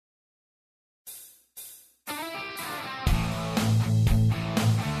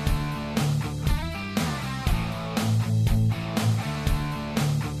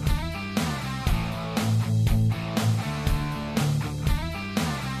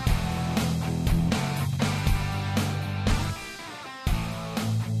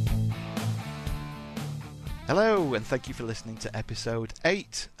Hello, and thank you for listening to episode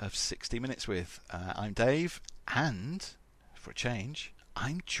 8 of 60 Minutes with. I'm Dave, and for a change,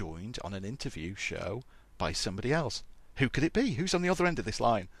 I'm joined on an interview show by somebody else. Who could it be? Who's on the other end of this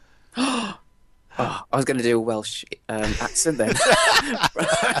line? Oh, I was going to do a Welsh accent then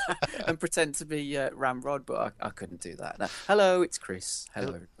and pretend to be Ramrod, but I couldn't do that. No. Hello, it's Chris. Hello,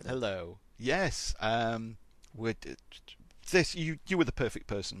 everybody. Hello. Yes, you were the perfect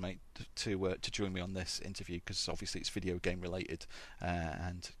person, mate, to join me on this interview because obviously it's video game related,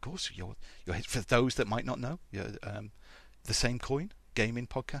 and of course you're for those that might not know, you're the Same Coin gaming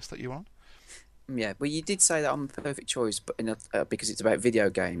podcast that you're on. Yeah, well, you did say that I'm the perfect choice, but because it's about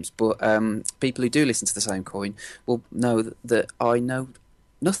video games. But people who do listen to The Same Coin will know that I know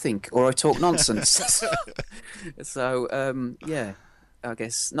nothing or I talk nonsense. So, yeah, I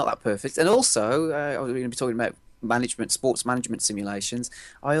guess not that perfect. And also, I was going to be talking about sports management simulations.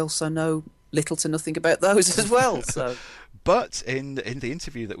 I also know little to nothing about those as well. So. But in the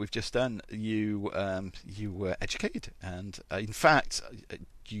interview that we've just done, you were educated, and in fact,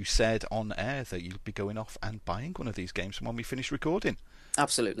 you said on air that you'll be going off and buying one of these games when we finish recording.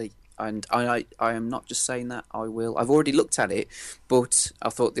 Absolutely, and I am not just saying that. I will. I've already looked at it, but I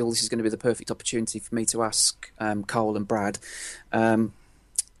thought this is going to be the perfect opportunity for me to ask Cole and Brad.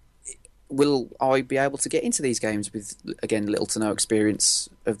 Will I be able to get into these games with, again, little to no experience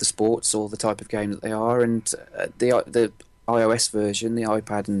of the sports or the type of game that they are? And the iOS version, the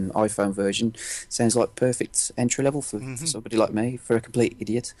iPad and iPhone version, sounds like perfect entry level for somebody like me, for a complete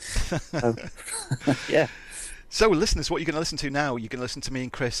idiot. Yeah. So, listeners, what you're going to listen to now, you're going to listen to me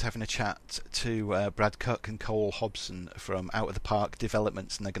and Chris having a chat to Brad Cook and Cole Hobson from Out of the Park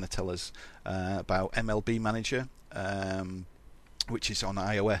Developments, and they're going to tell us about MLB Manager, which is on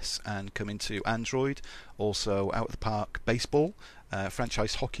iOS and coming to Android. Also, Out of the Park Baseball,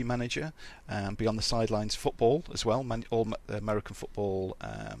 Franchise Hockey Manager, Beyond the Sidelines Football as well, all American football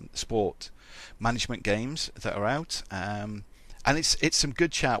sport management games that are out. And it's some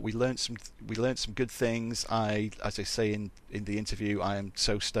good chat. We learnt some good things. As I say in the interview, I am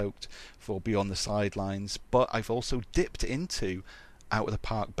so stoked for Beyond the Sidelines, but I've also dipped into Out of the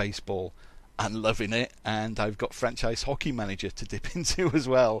Park Baseball and loving it, and I've got Franchise Hockey Manager to dip into as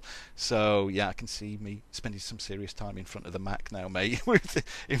well. So yeah, I can see me spending some serious time in front of the Mac now, mate,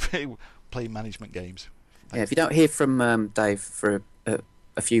 playing management games. Yeah, if you don't hear from Dave for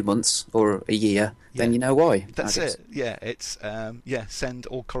a few months or a year, then you know why. That's it. Yeah, it's send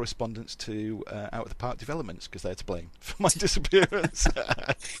all correspondence to Out of the Park Developments because they're to blame for my disappearance.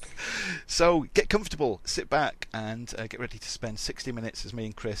 So get comfortable, sit back, and get ready to spend 60 minutes as me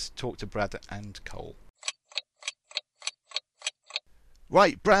and Chris talk to Brad and Cole.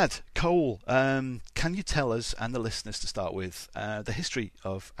 Right, Brad, Cole, can you tell us and the listeners to start with the history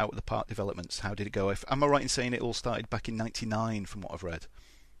of Out of the Park Developments? How did it go? Am I right in saying it all started back in '99 from what I've read?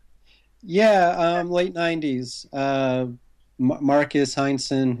 Yeah, late 90s. Marcus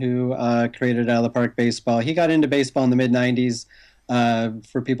Heinsohn, who created Out of the Park Baseball, he got into baseball in the mid-90s.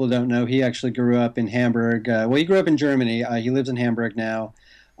 For people who don't know, he actually grew up in Hamburg. He grew up in Germany. He lives in Hamburg now.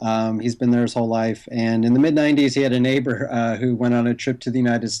 He's been there his whole life. And in the mid-90s, he had a neighbor who went on a trip to the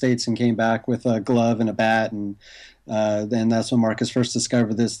United States and came back with a glove and a bat. And then that's when Marcus first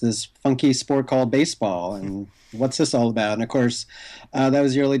discovered this funky sport called baseball. And what's this all about? And, of course, that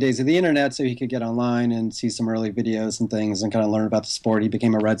was the early days of the Internet, so he could get online and see some early videos and things and kind of learn about the sport. He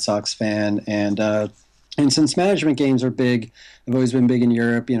became a Red Sox fan. And since management games are big, have always been big in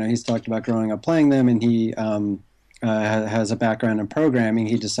Europe, he's talked about growing up playing them, and he has a background in programming.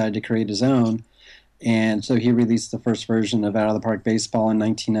 He decided to create his own. And so he released the first version of Out of the Park Baseball in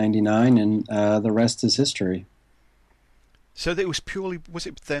 1999, and the rest is history. So it was purely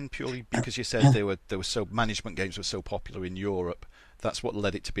because you said management games were so popular in Europe, that's what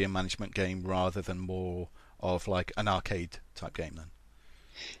led it to be a management game rather than more of like an arcade type game then?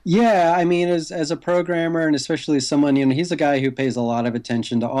 Yeah, I mean, as a programmer, and especially someone, he's a guy who pays a lot of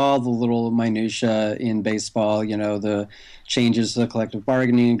attention to all the little minutia in baseball, the changes to the collective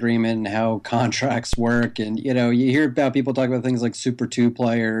bargaining agreement and how contracts work. And, you hear about people talk about things like Super 2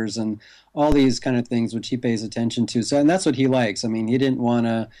 players and all these kind of things, which he pays attention to. So, and that's what he likes. I mean, he didn't want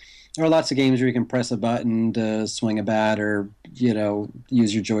to... There are lots of games where you can press a button to swing a bat or,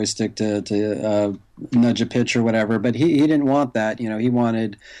 use your joystick to nudge a pitch or whatever. But he didn't want that. He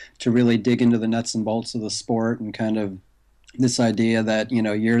wanted to really dig into the nuts and bolts of the sport and kind of this idea that,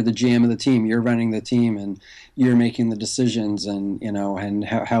 you're the GM of the team, you're running the team, and you're making the decisions, and, and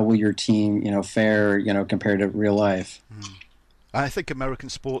how will your team, fare, compared to real life. Mm. I think American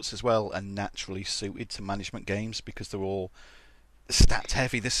sports as well are naturally suited to management games because they're all stat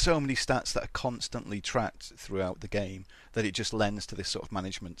heavy. There's so many stats that are constantly tracked throughout the game that it just lends to this sort of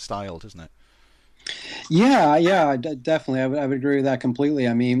management style, doesn't it? Yeah, definitely. I would agree with that completely.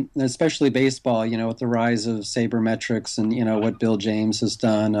 I mean, especially baseball, with the rise of sabermetrics and, what Bill James has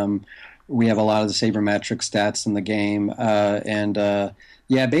done. We have a lot of the sabermetric stats in the game.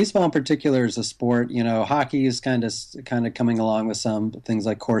 Yeah, baseball in particular is a sport. Hockey is kind of coming along with some things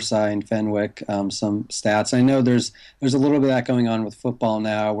like Corsi and Fenwick, some stats. I know there's a little bit of that going on with football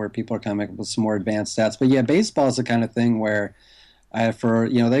now where people are coming up with some more advanced stats. But yeah, baseball is the kind of thing where they've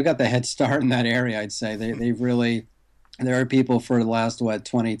got the head start in that area. I'd say they've really, there are people for the last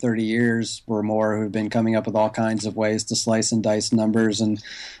 20, 30 years or more who've been coming up with all kinds of ways to slice and dice numbers and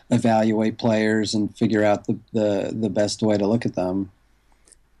evaluate players and figure out the best way to look at them.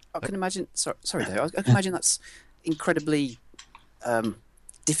 I can imagine. Sorry, Dave. I can imagine that's incredibly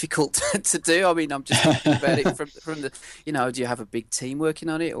difficult to do. I mean, I'm just thinking about it from the. Do you have a big team working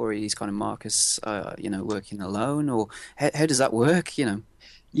on it, or is kind of Marcus, working alone, or how does that work?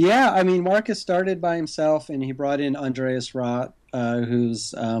 Yeah, I mean, Marcus started by himself, and he brought in Andreas Roth,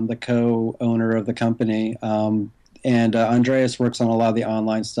 who's the co-owner of the company. And Andreas works on a lot of the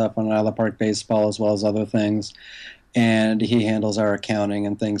online stuff on Isle of Park Baseball as well as other things. And he handles our accounting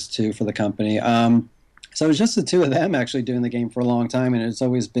and things too for the company. So it was just the two of them actually doing the game for a long time, and it's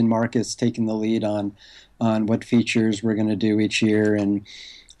always been Marcus taking the lead on what features we're going to do each year, and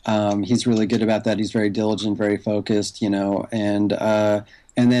he's really good about that. He's very diligent, very focused, and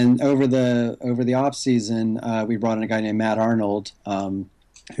then over the off season, we brought in a guy named Matt Arnold,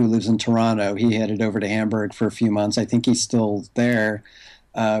 who lives in Toronto. He headed over to Hamburg for a few months. I think he's still there.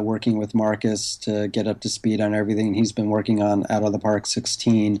 Working with Marcus to get up to speed on everything. He's been working on Out of the Park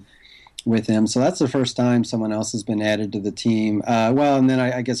 16 with him. So that's the first time someone else has been added to the team. And then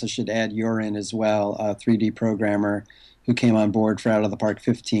I guess I should add Jorin as well, a 3D programmer who came on board for Out of the Park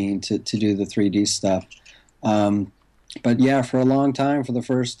 15 to do the 3D stuff. But yeah, for a long time, for the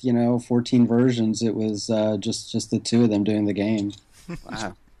first 14 versions, it was just the two of them doing the game.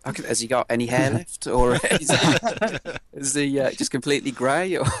 Wow. Has he got any hair left, or is he just completely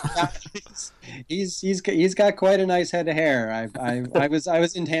grey? Or? He's got quite a nice head of hair. I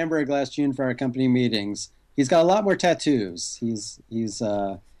was in Hamburg last June for our company meetings. He's got a lot more tattoos. He's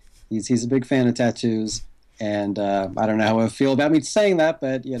a big fan of tattoos, and I don't know how I feel about me saying that,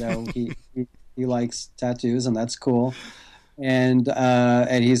 but he likes tattoos, and that's cool. And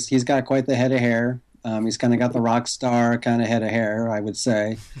he's got quite the head of hair. He's kind of got the rock star kind of head of hair, I would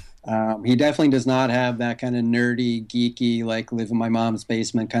say. He definitely does not have that kind of nerdy, geeky, like live in my mom's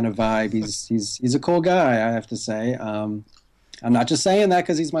basement kind of vibe. He's a cool guy, I have to say. I'm not just saying that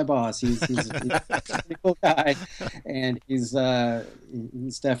because he's my boss. He's a pretty cool guy, and he's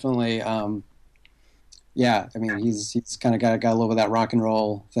definitely yeah. I mean, he's kind of got a little bit of that rock and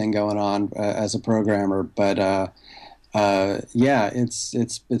roll thing going on as a programmer, but. Yeah,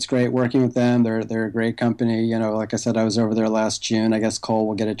 it's great working with them. They're a great company. Like I said, I was over there last June. I guess Cole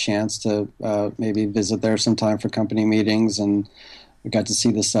will get a chance to maybe visit there sometime for company meetings, and we got to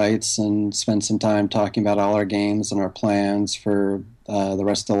see the sites and spend some time talking about all our games and our plans for the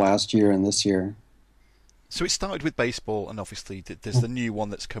rest of the last year and this year. So it started with baseball, and obviously there's the new one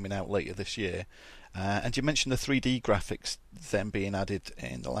that's coming out later this year. And you mentioned the 3D graphics then being added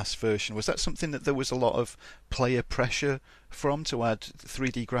in the last version. Was that something that there was a lot of player pressure from to add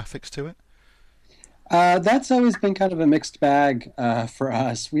 3D graphics to it? That's always been kind of a mixed bag for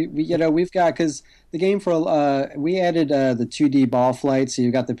us. We've got, because the game we added the 2D ball flight, so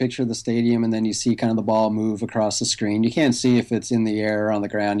you got the picture of the stadium, and then you see kind of the ball move across the screen. You can't see if it's in the air or on the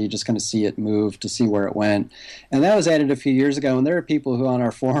ground. You just kind of see it move to see where it went. And that was added a few years ago, and there are people who on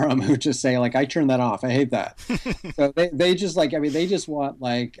our forum who just say, like, I turned that off. I hate that. So they just they just want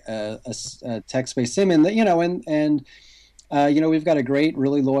like a text-based sim, and we've got a great,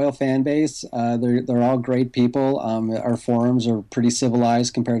 really loyal fan base. They're all great people. Our forums are pretty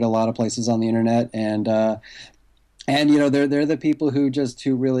civilized compared to a lot of places on the internet, and they're the people who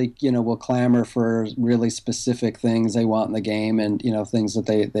really will clamor for really specific things they want in the game, and things that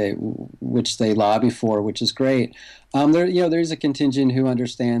they lobby for, which is great. There's a contingent who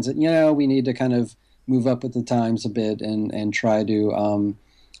understands that we need to kind of move up with the times a bit and try to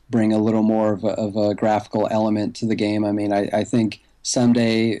bring a little more of a graphical element to the game. I mean, I think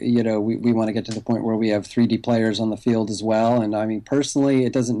someday, we want to get to the point where we have 3D players on the field as well. And I mean, personally,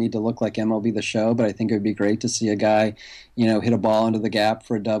 it doesn't need to look like MLB The Show, but I think it would be great to see a guy, hit a ball into the gap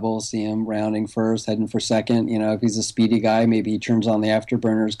for a double, see him rounding first, heading for second. If he's a speedy guy, maybe he turns on the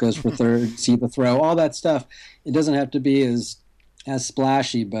afterburners, goes for third, see the throw, all that stuff. It doesn't have to be as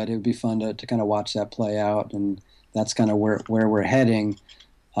splashy, but it would be fun to kind of watch that play out and that's kind of where we're heading.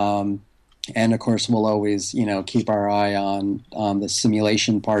 And of course, we'll always, keep our eye on the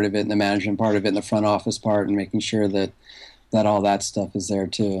simulation part of it and the management part of it and the front office part, and making sure that all that stuff is there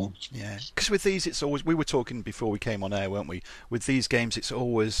too. Yeah, because with these, it's always, we were talking before we came on air, weren't we? With these games, it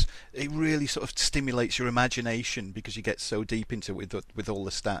really sort of stimulates your imagination because you get so deep into it with all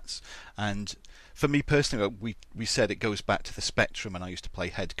the stats. And for me personally, we said it goes back to the Spectrum, and I used to play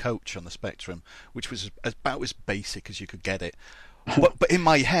head coach on the Spectrum, which was about as basic as you could get it. But in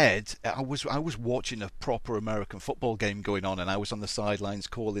my head, I was watching a proper American football game going on, and I was on the sidelines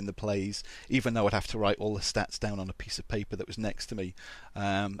calling the plays, even though I'd have to write all the stats down on a piece of paper that was next to me.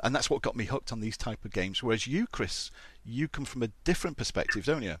 And that's what got me hooked on these type of games. Whereas you, Chris, you come from a different perspective,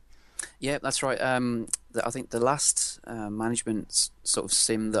 don't you? Yeah, that's right. I think the last management sort of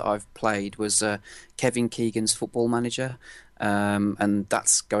sim that I've played was Kevin Keegan's Football Manager. And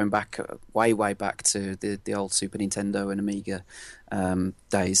that's going back way back to the old Super Nintendo and Amiga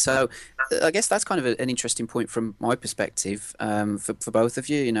days. So I guess that's kind of an interesting point from my perspective for both of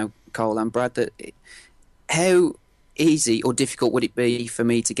you, Cole and Brad, that how easy or difficult would it be for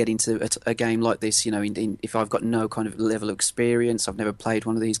me to get into a game like this, if I've got no kind of level of experience, I've never played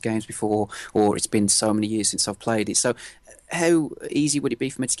one of these games before, or it's been so many years since I've played it. So how easy would it be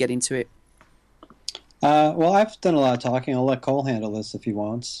for me to get into it? Well, I've done a lot of talking. I'll let Cole handle this if he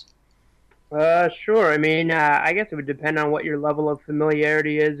wants. Sure. I mean, I guess it would depend on what your level of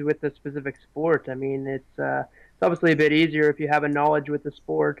familiarity is with the specific sport. I mean, it's obviously a bit easier if you have a knowledge with the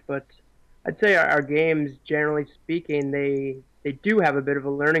sport, but I'd say our games, generally speaking, they do have a bit of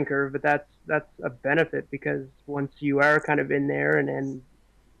a learning curve, but that's a benefit because once you are kind of in there and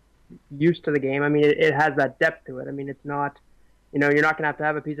used to the game, I mean, it has that depth to it. I mean, it's not, you're not going to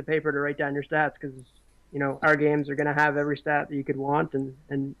have a piece of paper to write down your stats because our games are going to have every stat that you could want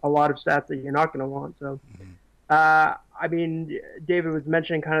and a lot of stats that you're not going to want. So, I mean, David was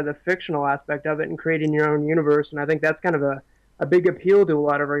mentioning kind of the fictional aspect of it and creating your own universe, and I think that's kind of a big appeal to a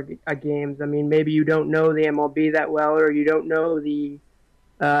lot of our games. I mean, maybe you don't know the MLB that well, or you don't know the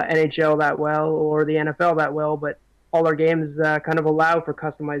NHL that well, or the NFL that well, but all our games kind of allow for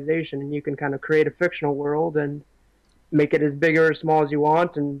customization, and you can kind of create a fictional world and make it as big or as small as you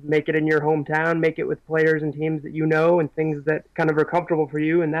want, and make it in your hometown, make it with players and teams that you know and things that kind of are comfortable for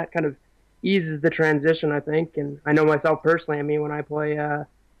you, and that kind of eases the transition, I think. And I know myself personally, I mean, when I play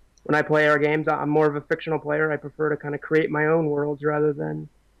our games, I'm more of a fictional player. I prefer to kind of create my own worlds rather than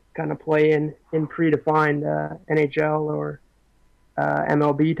kind of play in predefined NHL or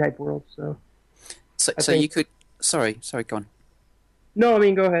MLB type worlds. So you could... Sorry, go on. No, I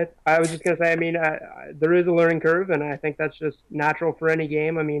mean, go ahead. I was just going to say, I mean, there is a learning curve, and I think that's just natural for any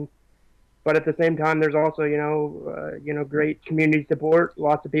game. I mean, but at the same time, there's also, great community support,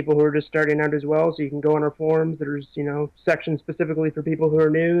 lots of people who are just starting out as well, so you can go on our forums. There's, sections specifically for people who are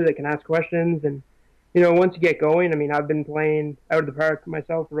new that can ask questions, and, once you get going, I mean, I've been playing Out of the Park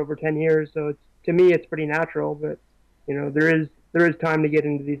myself for over 10 years, so to me, it's pretty natural, but, there is time to get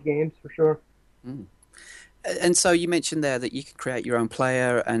into these games, for sure. Mm. And so you mentioned there that you can create your own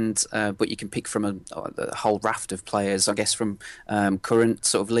player, and but you can pick from a whole raft of players, I guess, from current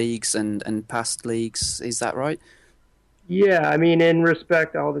sort of leagues and past leagues. Is that right? Yeah, I mean,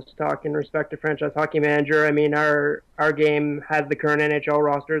 I'll just talk in respect to Franchise Hockey Manager. I mean, our game has the current NHL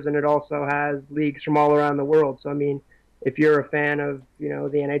rosters, and it also has leagues from all around the world. So, I mean, if you're a fan of, the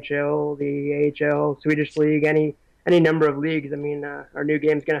NHL, the AHL, Swedish League, any number of leagues. I mean, our new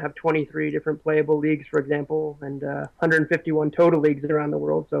game is going to have 23 different playable leagues, for example, and 151 total leagues around the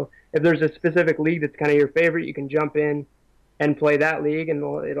world. So if there's a specific league that's kind of your favorite, you can jump in and play that league, and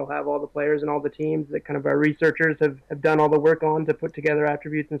it'll have all the players and all the teams that kind of our researchers have done all the work on to put together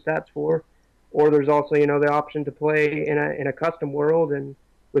attributes and stats for. Or there's also, the option to play in a custom world and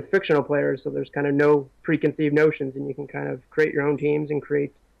with fictional players, so there's kind of no preconceived notions, and you can kind of create your own teams and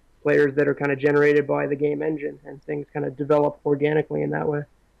create players that are kind of generated by the game engine, and things kind of develop organically in that way.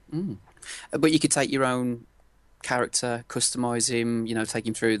 Mm. But you could take your own character, customize him, take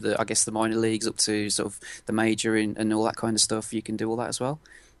him through the minor leagues up to sort of the major and all that kind of stuff. You can do all that as well?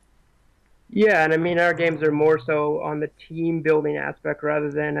 Yeah, and I mean, our games are more so on the team building aspect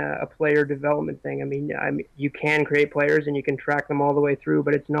rather than a player development thing. I mean, you can create players and you can track them all the way through,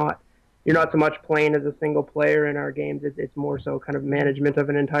 but you're not so much playing as a single player in our games. It's more so kind of management of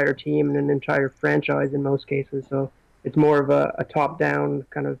an entire team and an entire franchise in most cases. So it's more of a top-down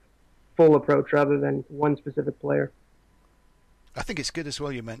kind of full approach rather than one specific player. I think it's good as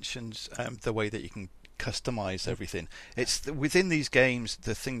well you mentioned the way that you can customize everything. It's within these games,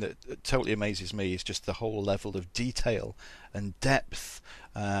 the thing that totally amazes me is just the whole level of detail and depth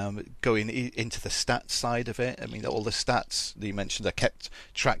going into the stats side of it. I mean, all the stats that you mentioned are kept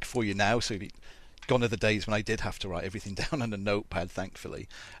track for you now, so gone are the days when I did have to write everything down on a notepad, thankfully,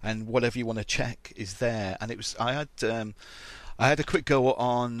 and whatever you want to check is there. And I had a quick go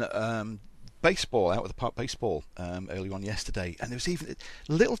on baseball, out of the park baseball, early on yesterday, and there was even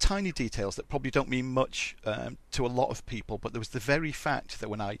little tiny details that probably don't mean much to a lot of people, but there was the very fact that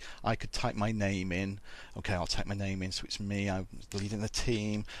when I could type my name in, okay, I'll type my name in, so it's me, I'm leading the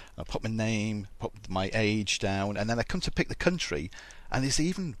team, I'll put my name, put my age down, and then I come to pick the country, and there's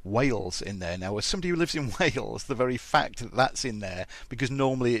even Wales in there now. As somebody who lives in Wales, the very fact that that's in there, because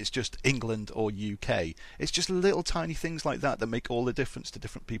normally it's just England or UK, it's just little tiny things like that that make all the difference to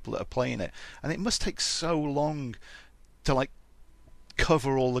different people that are playing it. And it must take so long to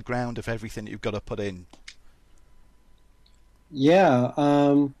cover all the ground of everything that you've got to put in. Yeah,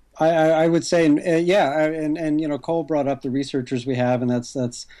 I would say, and Cole brought up the researchers we have, and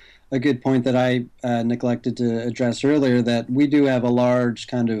that's a good point that I neglected to address earlier, that we do have a large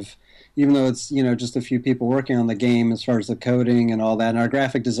kind of, even though it's, just a few people working on the game as far as the coding and all that. And our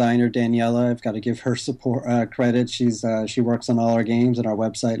graphic designer, Daniela, I've got to give her support credit. She works on all our games and our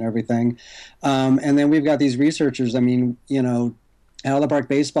website and everything. And then we've got these researchers. I mean, Out of the Park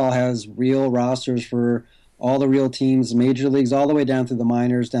Baseball has real rosters for all the real teams, major leagues, all the way down through the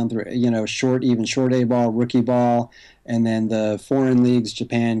minors, down through, short A ball, rookie ball, and then the foreign leagues,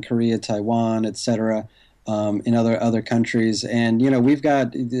 Japan, Korea, Taiwan, etc., in other countries. And, we've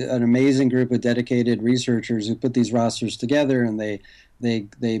got an amazing group of dedicated researchers who put these rosters together, and they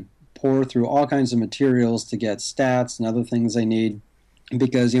pour through all kinds of materials to get stats and other things they need.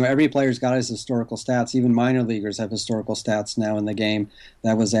 Because, every player's got his historical stats. Even minor leaguers have historical stats now in the game.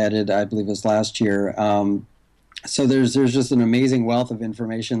 That was added, I believe, it was last year. So there's just an amazing wealth of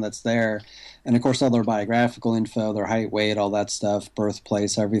information that's there. And, of course, all their biographical info, their height, weight, all that stuff,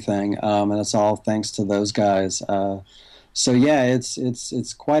 birthplace, everything. And it's all thanks to those guys. So, yeah,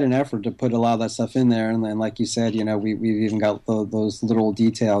 it's quite an effort to put a lot of that stuff in there. And then, like you said, we've even got those little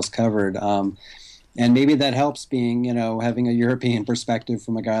details covered. And maybe that helps being, having a European perspective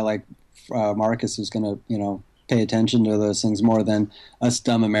from a guy like Marcus, who's going to, pay attention to those things more than us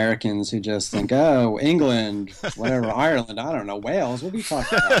dumb Americans who just think, oh, England, whatever, Ireland, I don't know, Wales, what are you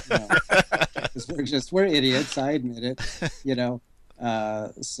talking about? 'Cause we're idiots, I admit it,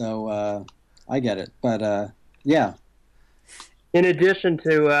 so I get it. But, yeah. In addition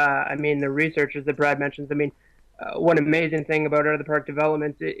to, the researchers that Brad mentions, one amazing thing about Out of the Park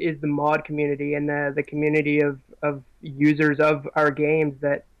Development is the mod community and the community of users of our games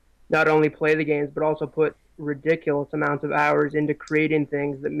that not only play the games but also put ridiculous amounts of hours into creating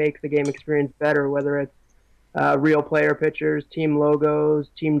things that make the game experience better, whether it's real player pictures, team logos,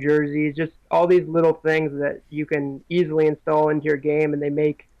 team jerseys, just all these little things that you can easily install into your game, and they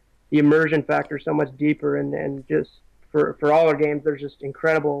make the immersion factor so much deeper. And just for all our games, there's just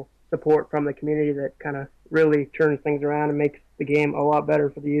incredible support from the community that kind of really turns things around and makes the game a lot better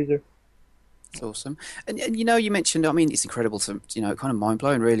for the user. That's awesome. And you mentioned, it's incredible to, kind of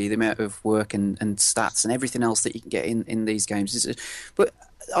mind-blowing, really, the amount of work and stats and everything else that you can get in these games. But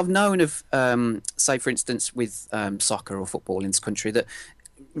I've known of, say, for instance, with soccer or football in this country, that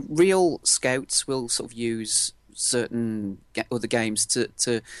real scouts will sort of use certain other games to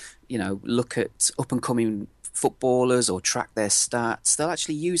look at up-and-coming footballers or track their stats. They'll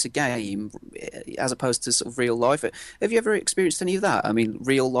actually use a game as opposed to sort of real life. Have you ever experienced any of that?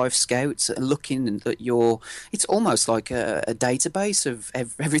 Real life scouts looking at it's almost like a database of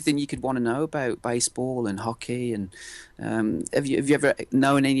everything you could want to know about baseball and hockey. And have you ever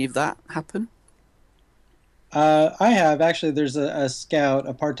known any of that happen? I have. Actually, there's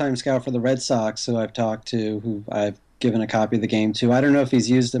a part-time scout for the Red Sox who I've talked to, who I've given a copy of the game to. I don't know if he's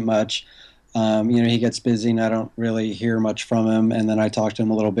used it much. He gets busy and I don't really hear much from him, and then I talk to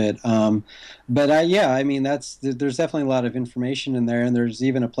him a little bit. There's definitely a lot of information in there, and there's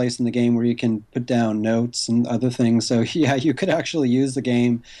even a place in the game where you can put down notes and other things. So yeah, you could actually use the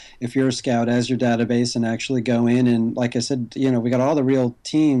game if you're a scout as your database and actually go in and, like I said, we got all the real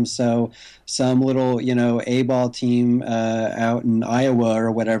teams. So some little, A-ball team out in Iowa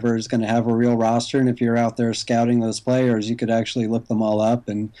or whatever is going to have a real roster, and if you're out there scouting those players, you could actually look them all up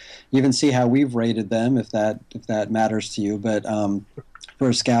and even see how we've rated them, if that matters to you. But for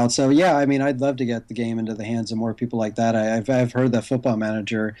a scout, so yeah, I'd love to get the game into the hands of more people like that. I've heard that Football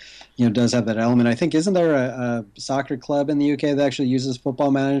Manager, does have that element. I think, isn't there a soccer club in the UK that actually uses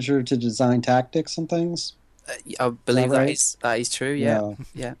Football Manager to design tactics and things? I believe that right? that is true. Yeah.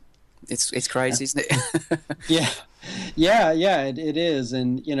 It's crazy, isn't it? Yeah, it is.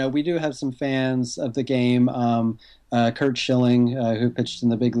 And we do have some fans of the game. Curt Schilling, who pitched in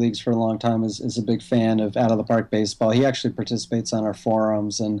the big leagues for a long time, is a big fan of out of the park baseball. He actually participates on our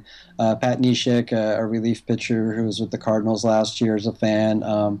forums. And Pat Neshek, a relief pitcher who was with the Cardinals last year, is a fan.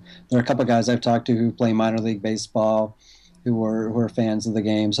 There are a couple of guys I've talked to who play minor league baseball who are fans of the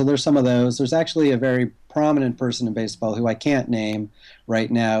game. So there's some of those. There's actually a very prominent person in baseball who I can't name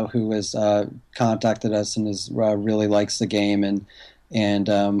right now who has contacted us and really likes the game. And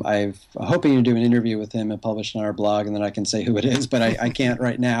I'm hoping to do an interview with him and publish on our blog, and then I can say who it is, but I can't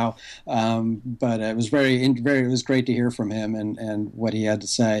right now. But it was it was great to hear from him and what he had to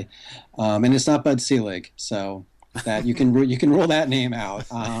say. And it's not Bud Selig, so that you can rule that name out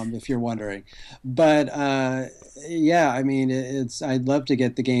if you're wondering. But yeah, I mean, I'd love to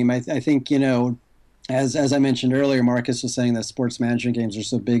get the game. I think As I mentioned earlier, Marcus was saying that sports management games are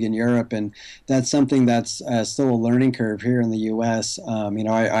so big in Europe, and that's something that's still a learning curve here in the U.S. I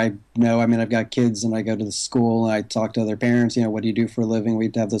know, I've got kids, and I go to the school, and I talk to other parents, what do you do for a living?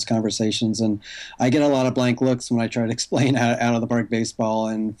 We have those conversations, and I get a lot of blank looks when I try to explain out of the park baseball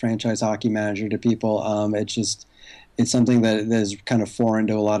and franchise hockey manager to people. It's something that is kind of foreign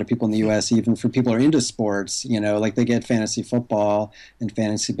to a lot of people in the U.S., even for people who are into sports, like they get fantasy football and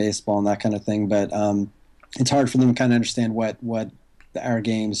fantasy baseball and that kind of thing. But it's hard for them to kind of understand what our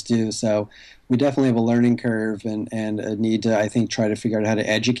games do. So we definitely have a learning curve and a need to, I think, try to figure out how to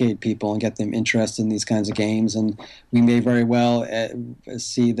educate people and get them interested in these kinds of games. And we may very well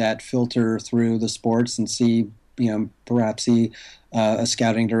see that filter through the sports and perhaps see a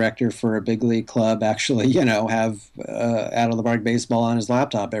scouting director for a big league club actually, have out of the park baseball on his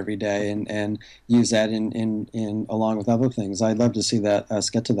laptop every day and use that in along with other things. I'd love to see that us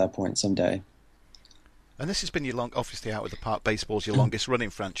get to that point someday. And this has been obviously Out of the Park Baseball's your longest running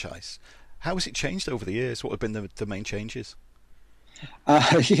franchise. How has it changed over the years? What have been the main changes? There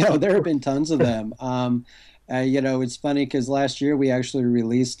have been tons of them. It's funny because last year we actually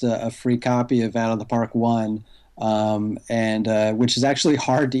released a free copy of Out of the Park 1. Which is actually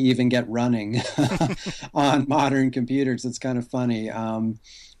hard to even get running on modern computers. It's kind of funny.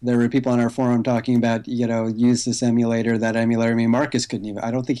 There were people on our forum talking about, use this emulator, that emulator. I mean, Marcus couldn't even, I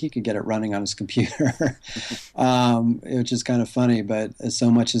don't think he could get it running on his computer, which is kind of funny, but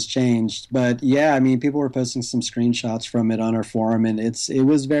so much has changed. But yeah, I mean, people were posting some screenshots from it on our forum, and it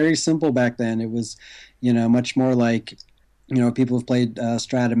was very simple back then. It was, much more like, people have played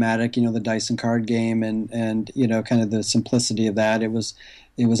Stratomatic, the Dyson card game, and kind of the simplicity of that.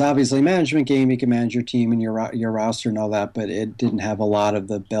 It was obviously a management game. You can manage your team and your roster and all that, but it didn't have a lot of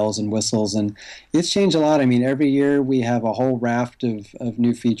the bells and whistles. And it's changed a lot. I mean, every year we have a whole raft of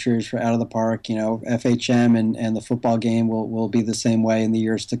new features for Out of the Park. FHM and the football game will be the same way in the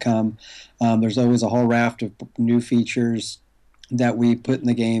years to come. There's always a whole raft of new features that we put in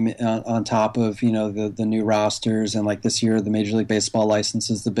the game on top of, the new rosters. And like this year, the Major League Baseball license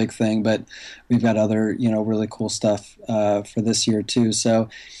is the big thing, but we've got other, really cool stuff for this year too. So,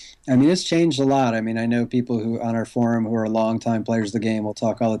 I mean, it's changed a lot. I mean, I know people who on our forum who are longtime players of the game will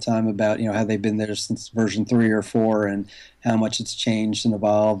talk all the time about, how they've been there since version 3 or 4 and how much it's changed and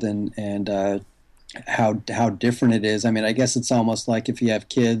evolved and how different it is. I mean, I guess it's almost like if you have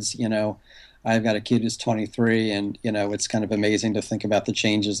kids, I've got a kid who's 23, and it's kind of amazing to think about the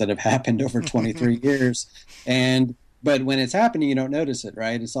changes that have happened over 23 years. But when it's happening, you don't notice it,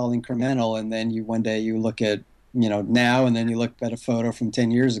 right? It's all incremental, and then one day you look at now, and then you look at a photo from 10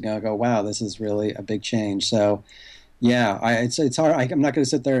 years ago and go, wow, this is really a big change. So yeah, it's hard. I'm not going to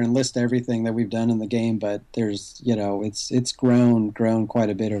sit there and list everything that we've done in the game, but there's it's grown quite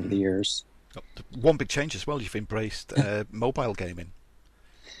a bit over the years. One big change as well, you've embraced mobile gaming.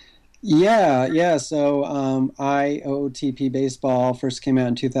 Yeah. So IOTP Baseball first came out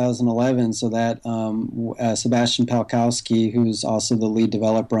in 2011. So that Sebastian Palkowski, who's also the lead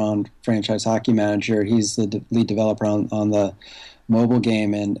developer on Franchise Hockey Manager, he's the lead developer on the mobile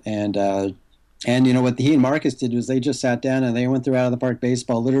game. And what he and Marcus did was they just sat down and they went through Out of the Park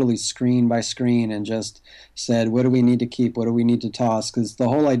Baseball literally screen by screen and just said, what do we need to keep? What do we need to toss? Because the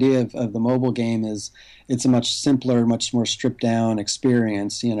whole idea of the mobile game is it's a much simpler, much more stripped down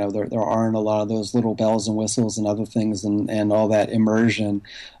experience. There aren't a lot of those little bells and whistles and other things and all that immersion.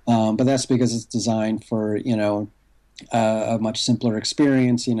 But that's because it's designed for, a much simpler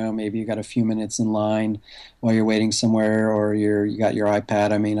experience. Maybe you got a few minutes in line while you're waiting somewhere, or you got your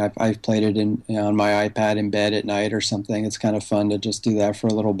iPad. I mean, I've played it on my iPad in bed at night or something. It's kind of fun to just do that for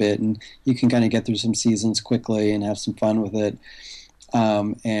a little bit, and you can kind of get through some seasons quickly and have some fun with it.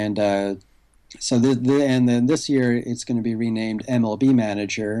 So then this year it's going to be renamed MLB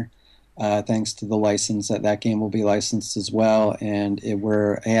Manager, thanks to the license that game will be licensed as well, and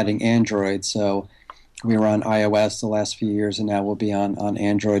we're adding Android. So We were on iOS the last few years, and now we'll be on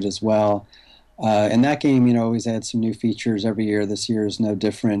Android as well. And that game, always adds some new features every year. This year is no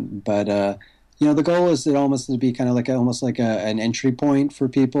different. But the goal is that almost to be kind of like an entry point for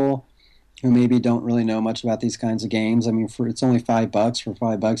people who maybe don't really know much about these kinds of games. I mean, it's only $5. For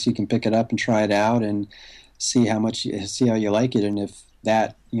 $5, you can pick it up and try it out and see how you like it. And if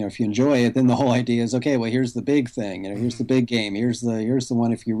if you enjoy it, then the whole idea is, okay, well, here's the big thing. Here's the big game. Here's the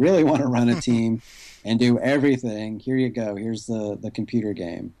one. If you really want to run a team and do everything, here you go. Here's the computer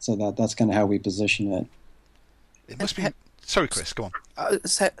game. So that's kind of how we position it. It must be. Sorry, Chris, go on.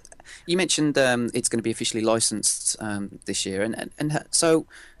 So you mentioned it's going to be officially licensed this year, and so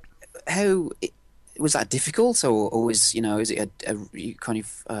how was that difficult, or is it you kind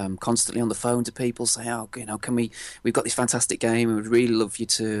of constantly on the phone to people say, oh, can we've got this fantastic game and we'd really love you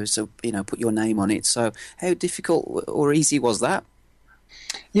to put your name on it. So how difficult or easy was that?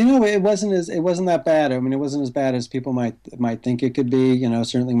 It wasn't that bad. I mean, it wasn't as bad as people might think it could be.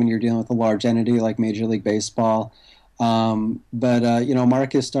 Certainly when you're dealing with a large entity like Major League Baseball. But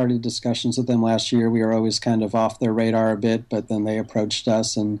Marcus started discussions with them last year. We were always kind of off their radar a bit, but then they approached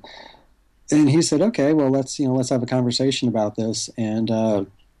us and he said, okay, well, let's have a conversation about this. And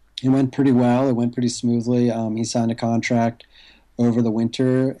it went pretty well. It went pretty smoothly. He signed a contract over the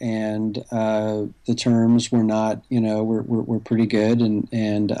winter, and the terms were not, were pretty good.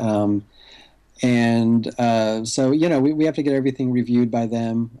 So we have to get everything reviewed by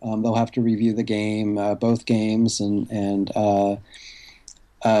them. They'll have to review the game, both games, and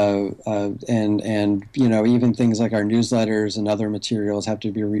even things like our newsletters and other materials have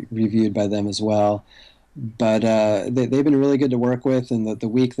to be reviewed by them as well. But they've been really good to work with, and the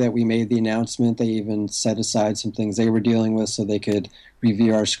week that we made the announcement, they even set aside some things they were dealing with so they could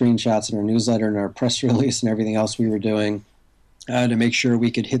review our screenshots and our newsletter and our press release and everything else we were doing to make sure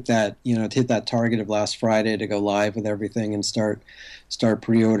we could hit that target of last Friday to go live with everything and start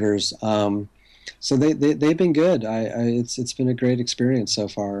pre-orders. So they've been good. It's been a great experience so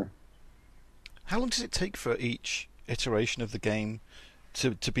far. How long does it take for each iteration of the game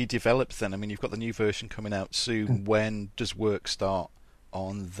to be developed then? I mean, you've got the new version coming out soon. When does work start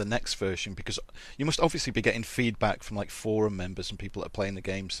on the next version? Because you must obviously be getting feedback from like forum members and people that are playing the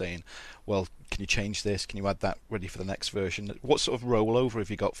game saying, well, can you change this? Can you add that ready for the next version? What sort of rollover have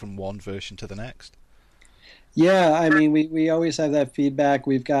you got from one version to the next? Yeah, I mean, we always have that feedback.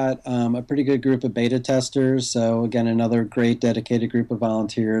 We've got a pretty good group of beta testers. So again, another great dedicated group of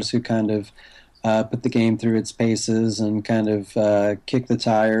volunteers who kind of put the game through its paces and kind of kick the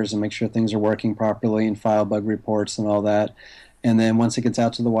tires and make sure things are working properly and file bug reports and all that. And then once it gets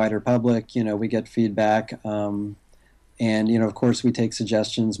out to the wider public, we get feedback. And, of course, we take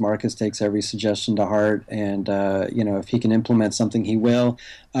suggestions. Marcus takes every suggestion to heart. And, if he can implement something, he will.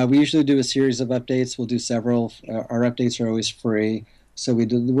 We usually do a series of updates. We'll do several. Our updates are always free. So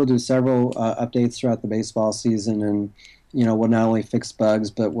we'll do several updates throughout the baseball season. And, we'll not only fix bugs,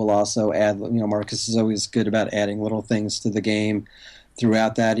 but we'll also add, Marcus is always good about adding little things to the game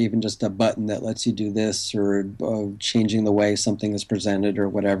throughout that, even just a button that lets you do this or changing the way something is presented or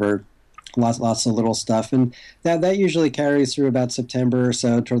whatever. Lots of little stuff, and that usually carries through about September or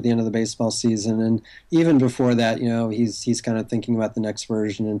so, toward the end of the baseball season. And even before that, he's kind of thinking about the next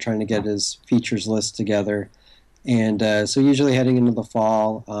version and trying to get his features list together. And so usually heading into the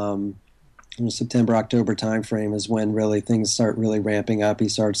fall, September, October timeframe is when really things start really ramping up. He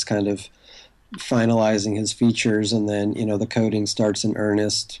starts kind of finalizing his features, and then the coding starts in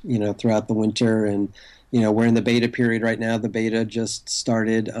earnest throughout the winter. And we're in the beta period right now. The beta just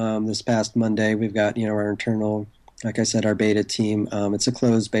started this past Monday. We've got our internal, like I said, our beta team. It's a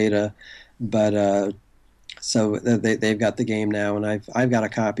closed beta, but so they've got the game now, and I've got a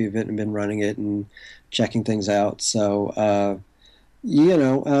copy of it and been running it and checking things out. So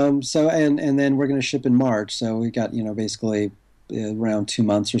so and then we're going to ship in March. So we got basically around 2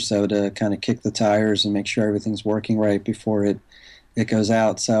 months or so to kind of kick the tires and make sure everything's working right before it goes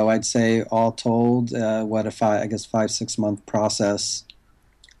out. So I'd say all told, 5-6 month process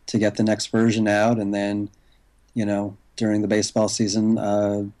to get the next version out, and then during the baseball season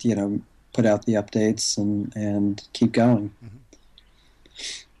put out the updates and keep going.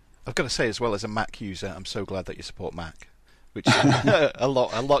 I've got to say, as well, as a Mac user, I'm so glad that you support Mac, which a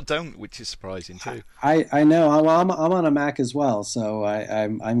lot don't, which is surprising too. I know. I'm on a Mac as well, so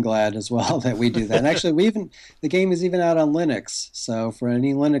I'm glad as well that we do that. And actually, the game is even out on Linux. So for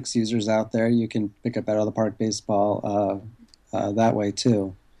any Linux users out there, you can pick up Out of the Park Baseball that way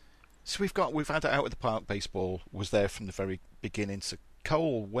too. So we've had Out of the Park Baseball was there from the very beginning. So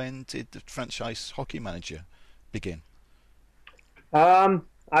Cole, when did the franchise Hockey Manager begin?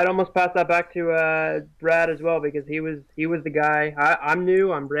 I'd almost pass that back to Brad as well, because he was the guy. I'm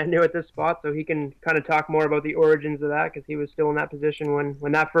new. I'm brand new at this spot, so he can kind of talk more about the origins of that, because he was still in that position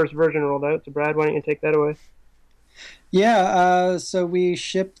when that first version rolled out. So Brad, why don't you take that away? Yeah, so we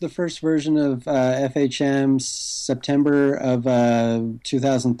shipped the first version of FHM September of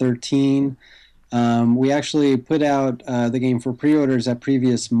 2013. We actually put out the game for pre-orders at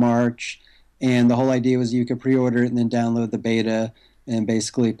previous March, and the whole idea was you could pre-order it and then download the beta and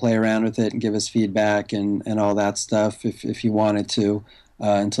basically play around with it and give us feedback and all that stuff if you wanted to,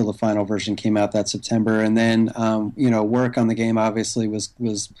 until the final version came out that September. And then work on the game obviously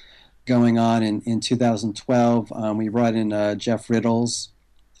was going on in 2012. We brought in Jeff Riddles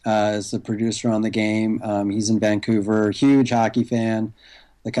as the producer on the game. He's in Vancouver, huge hockey fan,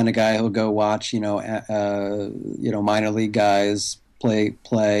 the kind of guy who'll go watch minor league guys play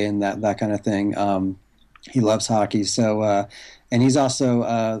and that kind of thing. He loves hockey, so and he's also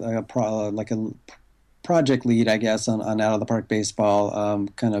a project lead, I guess, on Out of the Park Baseball,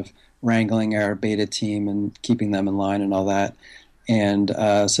 kind of wrangling our beta team and keeping them in line and all that. And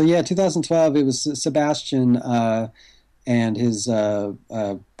 2012, it was Sebastian and his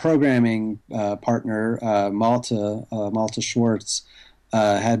programming partner, Malta Schwartz,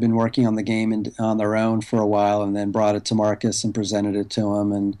 had been working on the game on their own for a while, and then brought it to Marcus and presented it to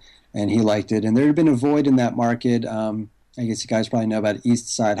him, and he liked it. And there had been a void in that market. I guess you guys probably know about East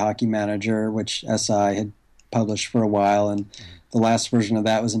Side Hockey Manager, which SI had published for a while, and the last version of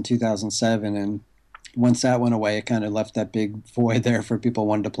that was in 2007. And once that went away, it kind of left that big void there for people who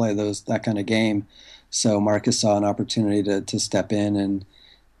wanted to play that kind of game. So Marcus saw an opportunity to step in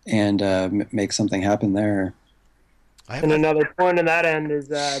and make something happen there. And another point on that end is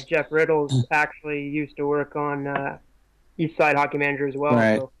Jeff Riddles actually used to work on East Side Hockey Manager as well.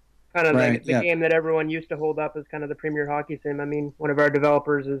 Right. So kind of the game that everyone used to hold up as kind of the premier hockey sim. I mean, one of our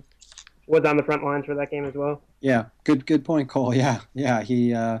developers was on the front lines for that game as well. Yeah, good point, Cole. Yeah,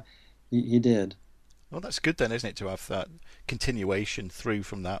 he did. Well, that's good then, isn't it, to have that continuation through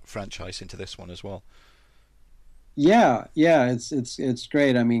from that franchise into this one as well? Yeah, it's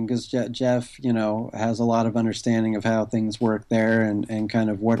great. I mean, because Jeff, has a lot of understanding of how things work there and kind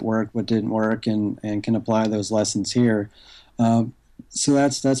of what worked, what didn't work, and can apply those lessons here. So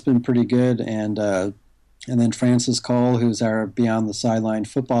that's been pretty good. And then Francis Cole, who's our Beyond the Sideline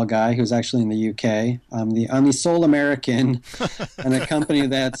football guy, who's actually in the UK. I'm the sole American in a company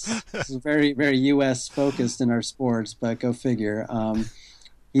that's very, very US focused in our sports, but go figure.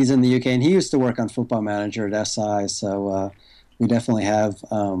 He's in the UK, and he used to work on Football Manager at SI, so we definitely have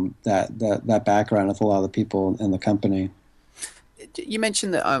that background with a lot of the people in the company. You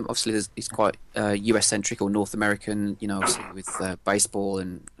mentioned that obviously it's quite US-centric or North American, obviously with baseball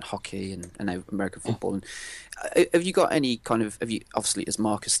and hockey and now American football. And, have you got any kind of, obviously, has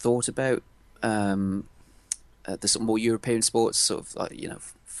Marcus thought about the sort of more European sports, sort of like,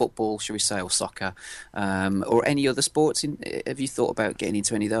 football, should we say, or soccer, or any other sports? Have you thought about getting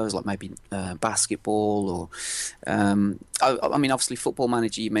into any of those, like maybe basketball or? I mean, obviously, Football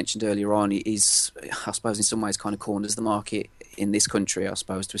Manager you mentioned earlier on is, I suppose, in some ways, kind of corners the market in this country, I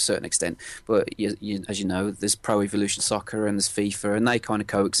suppose, to a certain extent. But as you know, there's Pro Evolution Soccer and there's FIFA, and they kind of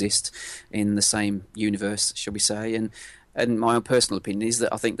coexist in the same universe, shall we say? And my own personal opinion is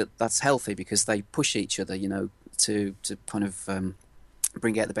that I think that's healthy because they push each other, to kind of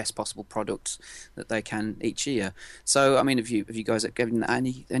bring out the best possible products that they can each year. So, I mean, have you guys given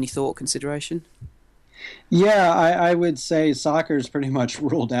any thought, consideration? Yeah, I would say soccer is pretty much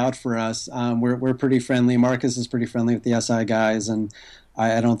ruled out for us. We're pretty friendly. Marcus is pretty friendly with the SI guys, and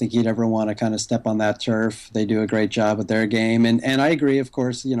I don't think he'd ever want to kind of step on that turf. They do a great job with their game, and I agree. Of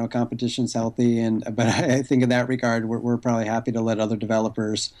course, competition's healthy, but I think in that regard, we're probably happy to let other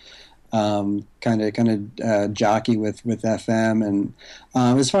developers kind of jockey with FM. And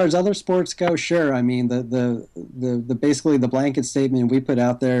as far as other sports go, sure. I mean, the basically the blanket statement we put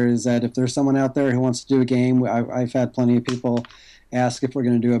out there is that if there's someone out there who wants to do a game, I've had plenty of people ask if we're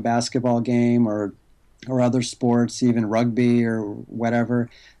going to do a basketball game or other sports, even rugby or whatever.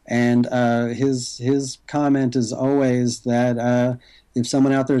 And his comment is always that if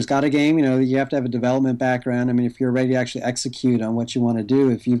someone out there has got a game, you have to have a development background. I mean, if you're ready to actually execute on what you want to do,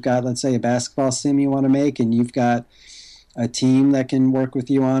 if you've got, let's say, a basketball sim you want to make and you've got a team that can work with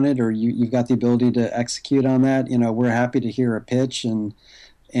you on it, or you've got the ability to execute on that, you we're happy to hear a pitch and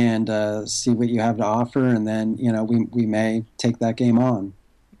see what you have to offer, and then, we may take that game on.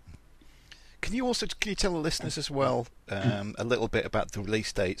 Can you tell the listeners as well a little bit about the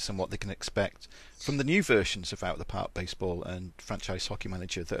release dates and what they can expect from the new versions of Out of the Park Baseball and Franchise Hockey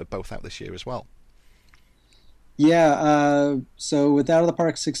Manager that are both out this year as well? Yeah, so with Out of the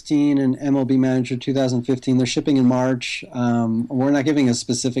Park 16 and MLB Manager 2015, they're shipping in March. We're not giving a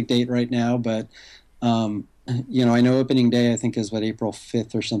specific date right now, but I know opening day I think is April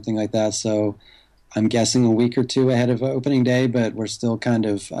 5th or something like that. So I'm guessing a week or two ahead of opening day, but we're still kind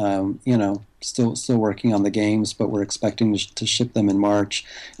of still working on the games, but we're expecting to ship them in March.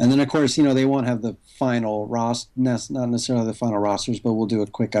 And then of course they won't have the final not necessarily the final rosters, but we'll do a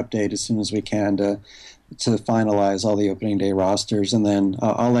quick update as soon as we can to finalize all the opening day rosters, and then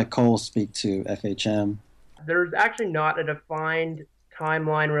I'll let Cole speak to FHM. There's actually not a defined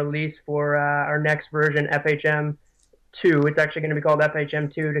timeline release for our next version, FHM 2. It's actually going to be called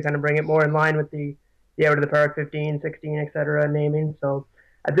FHM 2 to kind of bring it more in line with the Out of the Park 15, 16, etc. naming. So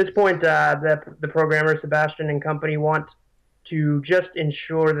at this point, the programmer Sebastian and company want to just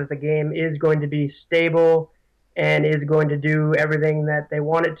ensure that the game is going to be stable and is going to do everything that they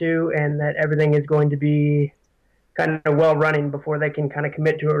want it to, and that everything is going to be kind of well running before they can kind of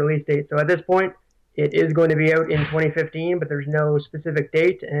commit to a release date. So at this point, it is going to be out in 2015, but there's no specific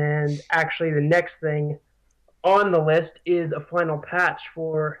date. And actually, the next thing on the list is a final patch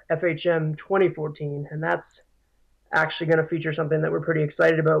for FHM 2014, and that's actually going to feature something that we're pretty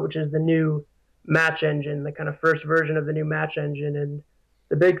excited about, which is the new match engine, the kind of first version of the new match engine. And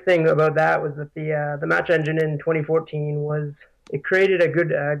the big thing about that was that the match engine in 2014 was it created a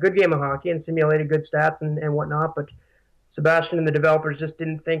good game of hockey and simulated good stats and whatnot, but Sebastian and the developers just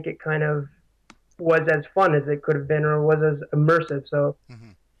didn't think it kind of was as fun as it could have been or was as immersive. So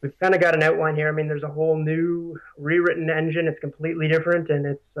we've kind of got an outline here. I mean, there's a whole new rewritten engine. It's completely different, and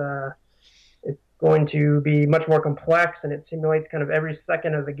it's going to be much more complex, and it simulates kind of every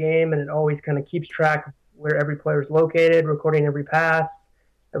second of the game, and it always kind of keeps track of where every player is located, recording every pass,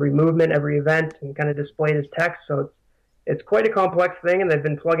 every movement, every event, and kind of displayed as text. So it's quite a complex thing, and they've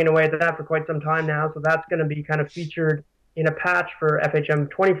been plugging away at that for quite some time now. So that's going to be kind of featured in a patch for FHM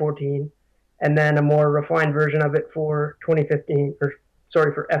 2014, and then a more refined version of it for 2015,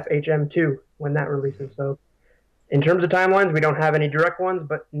 for FHM 2 when that releases. So in terms of timelines, we don't have any direct ones,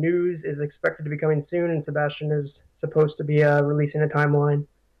 but news is expected to be coming soon, and Sebastian is supposed to be releasing a timeline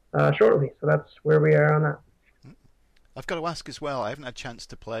shortly. So that's where we are on that. I've got to ask as well, I haven't had a chance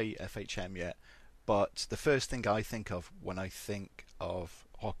to play FHM yet, but the first thing I think of when I think of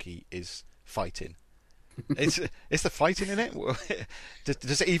hockey is fighting. Is the fighting in it?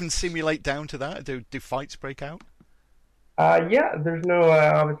 Does it even simulate down to that? Do fights break out? Yeah, there's no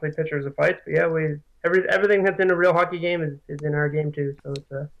obviously pictures of fights, but yeah, everything that's in a real hockey game is in our game too. So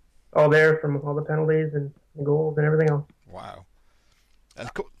it's all there, from all the penalties and goals and everything else. Wow. And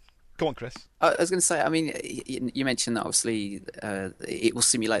go on, Chris. I was going to say, I mean, you mentioned that obviously it will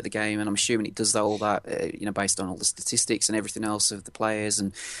simulate the game, and I'm assuming it does all that, based on all the statistics and everything else of the players.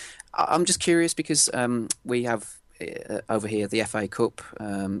 And I'm just curious because we have over here the FA Cup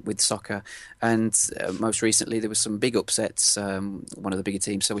with soccer, and most recently there was some big upsets. One of the bigger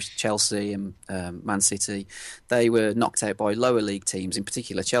teams, so was Chelsea and Man City. They were knocked out by lower league teams. In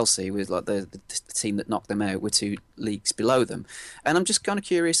particular, Chelsea was like the team that knocked them out were 2 leagues below them. And I'm just kind of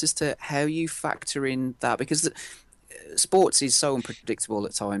curious as to how you factor in that, because sports is so unpredictable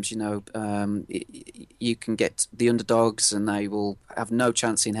at times. You can get the underdogs and they will have no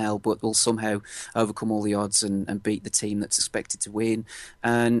chance in hell, but will somehow overcome all the odds and beat the team that's expected to win.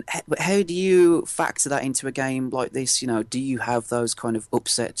 And how do you factor that into a game like this? Do you have those kind of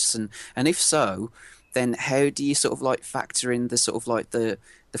upsets? And if so, then how do you sort of like factor in the sort of like the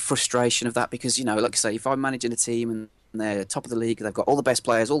frustration of that? Because, like I say, if I'm managing a team and they're top of the league, they've got all the best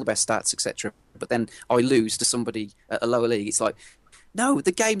players, all the best stats, etc. But then I lose to somebody at a lower league. It's like, no,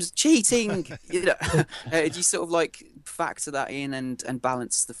 the game's cheating. Do you sort of like factor that in and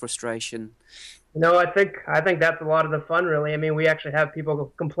balance the frustration? I think that's a lot of the fun, really. I mean, we actually have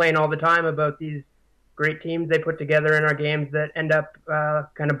people complain all the time about these great teams they put together in our games that end up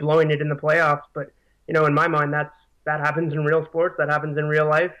kind of blowing it in the playoffs. But in my mind, that happens in real sports, that happens in real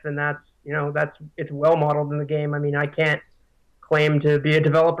life, and it's well modeled in the game. I mean, I can't claim to be a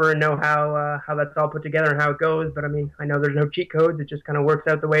developer and know how that's all put together and how it goes, but I mean, I know there's no cheat codes. It just kind of works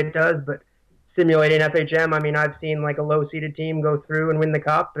out the way it does. But simulating FHM, I mean, I've seen like a low-seeded team go through and win the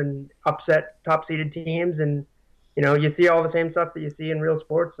cup and upset top-seeded teams, and you see all the same stuff that you see in real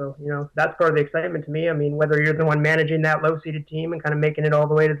sports. So that's part of the excitement to me. I mean, whether you're the one managing that low-seeded team and kind of making it all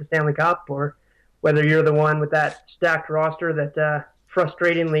the way to the Stanley Cup, or whether you're the one with that stacked roster that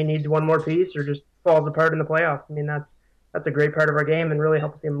frustratingly needs one more piece or just falls apart in the playoffs. I mean, that's a great part of our game and really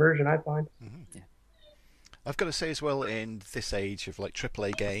helps the immersion, I find. Mm-hmm. Yeah. I've got to say as well, in this age of like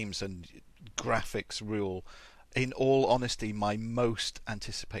AAA games and graphics rule, in all honesty, my most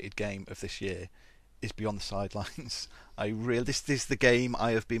anticipated game of this year is Beyond the Sidelines. This is the game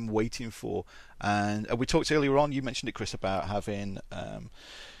I have been waiting for, and we talked earlier on. You mentioned it, Chris, about having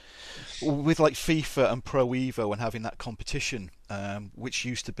with like FIFA and Pro Evo and having that competition, which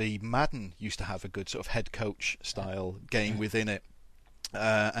used to be Madden used to have a good sort of head coach style game within it.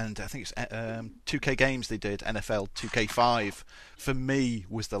 And I think it's 2K Games they did, NFL 2K5, for me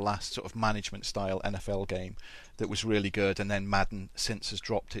was the last sort of management style NFL game that was really good, and then Madden since has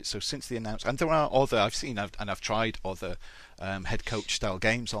dropped it. So since the announcement, and there are other, I've tried other head coach style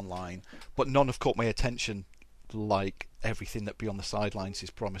games online, but none have caught my attention like everything that Beyond the Sidelines is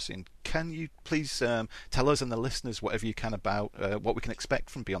promising. Can you please tell us and the listeners whatever you can about what we can expect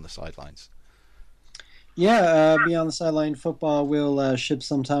from Beyond the Sidelines? Yeah, Beyond the Sideline football will ship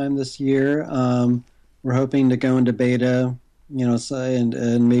sometime this year. We're hoping to go into beta,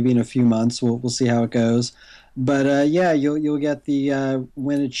 and maybe in a few months. We'll see how it goes. But yeah, you'll get the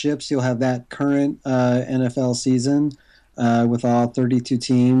when it ships, you'll have that current NFL season with all 32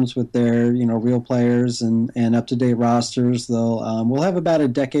 teams with their real players and up to date rosters. We'll have about a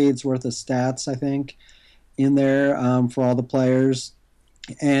decade's worth of stats, I think, in there for all the players.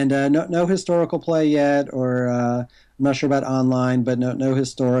 And no historical play yet, or I'm not sure about online, but no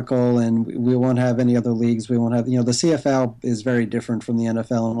historical, and we won't have any other leagues. We won't have, the CFL is very different from the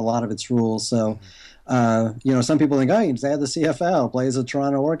NFL in a lot of its rules. So, some people think, oh, you just add the CFL, play as the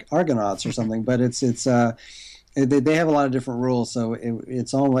Toronto Argonauts or something, but they have a lot of different rules. So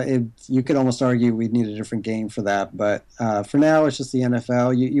you could almost argue we'd need a different game for that. But for now, it's just the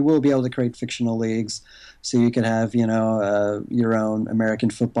NFL. You will be able to create fictional leagues. So you could have, your own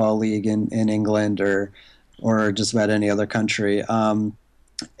American Football League in England or just about any other country.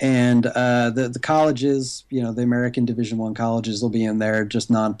 And the colleges, the American Division I colleges will be in there,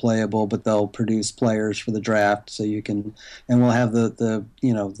 just non-playable, but they'll produce players for the draft. So you can, and we'll have the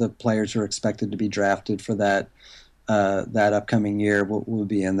players who are expected to be drafted for that upcoming year will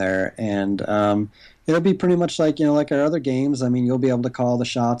be in there. And it'll be pretty much like our other games. I mean, you'll be able to call the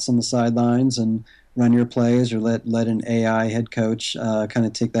shots on the sidelines and run your plays, or let an AI head coach kind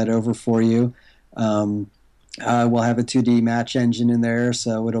of take that over for you. We'll have a 2D match engine in there,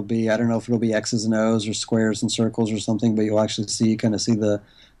 so it'll be, I don't know if it'll be X's and O's or squares and circles or something, but you'll actually see the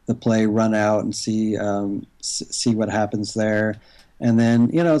play run out and see what happens there. And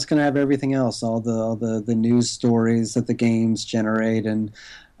then it's going to have everything else, all the news stories that the games generate, and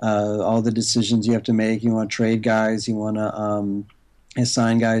all the decisions you have to make. You want to trade guys, you want to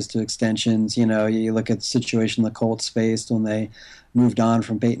assign guys to extensions. You look at the situation the Colts faced when they moved on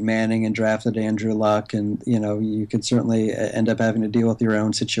from Peyton Manning and drafted Andrew Luck, and you could certainly end up having to deal with your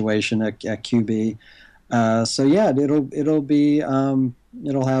own situation at QB. So yeah, it'll be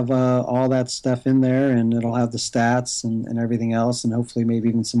it'll have all that stuff in there, and it'll have the stats and everything else, and hopefully maybe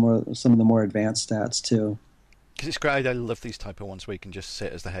even some of the more advanced stats too. Because it's great. I love these type of ones where you can just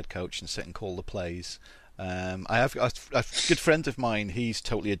sit as the head coach and sit and call the plays. I have a good friend of mine. He's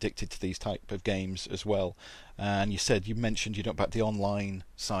totally addicted to these type of games as well. And you mentioned you don't about the online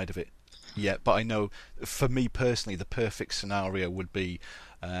side of it yet, but I know for me personally, the perfect scenario would be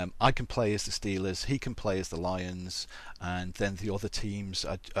I can play as the Steelers, he can play as the Lions, and then the other teams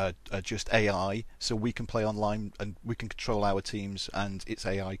are just AI, so we can play online and we can control our teams, and it's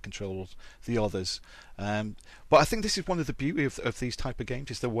AI controls the others. But I think this is one of the beauty of these type of games,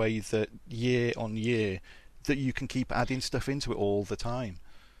 is the way that year on year that you can keep adding stuff into it all the time.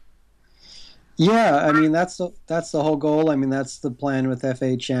 Yeah, I mean that's the whole goal. I mean that's the plan with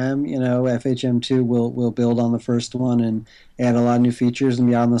FHM. FHM2 will build on the first one and add a lot of new features, and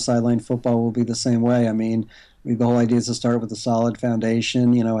Beyond the Sideline football will be the same way. I mean, the whole idea is to start with a solid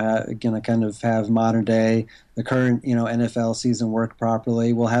foundation. Gonna kind of have modern day, the current NFL season work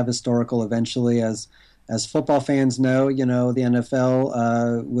properly. We'll have historical eventually, as football fans know. The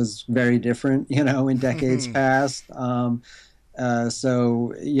NFL was very different. In decades past.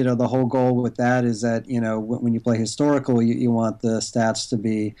 So the whole goal with that is that when you play historical, you want the stats to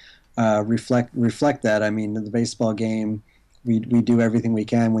be reflect that. I mean, in the baseball game, we do everything we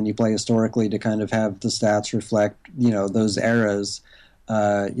can when you play historically to kind of have the stats reflect those eras.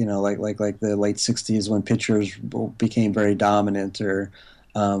 Like the late '60s when pitchers became very dominant, or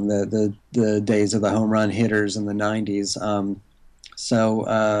the days of the home run hitters in the '90s. So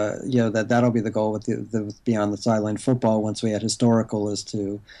that'll be the goal with the Beyond the Sideline football. Once we had historical, is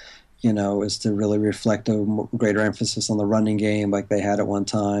to really reflect a greater emphasis on the running game, like they had at one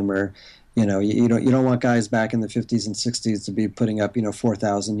time, or you don't want guys back in the 50s and 60s to be putting up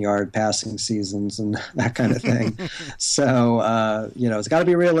 4,000-yard passing seasons and that kind of thing. So it's got to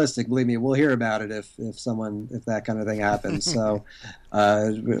be realistic. Believe me, we'll hear about it if that kind of thing happens. So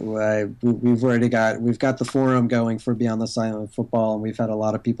we've got the forum going for Beyond the Sideline Football, and we've had a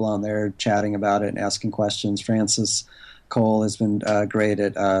lot of people on there chatting about it and asking questions. Francis Cole has been great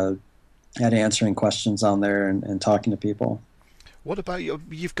at answering questions on there and talking to people. What about you?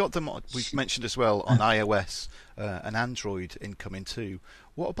 You've got them, we've mentioned as well, on iOS and Android incoming too.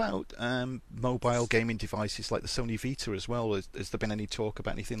 What about mobile gaming devices like the Sony Vita as well? Has there been any talk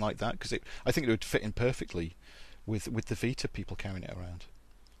about anything like that? Because I think it would fit in perfectly with the Vita, people carrying it around.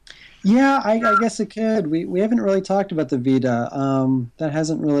 Yeah, I guess it could. We haven't really talked about the Vita. That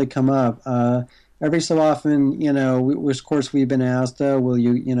hasn't really come up. Every so often, of course, we've been asked, will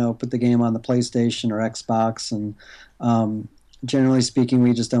you, put the game on the PlayStation or Xbox? And generally speaking,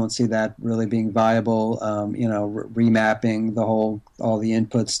 we just don't see that really being viable. Remapping all the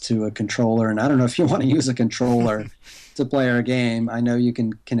inputs to a controller, and I don't know if you want to use a controller to play our game. I know you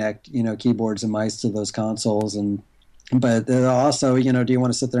can connect, keyboards and mice to those consoles, but also, do you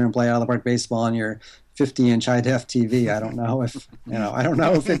want to sit there and play out of the park baseball on your 50-inch high def TV? I don't know if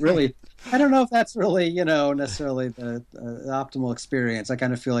that's really, necessarily the optimal experience. I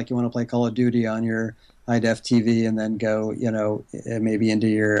kind of feel like you want to play Call of Duty on your high def TV and then go, maybe into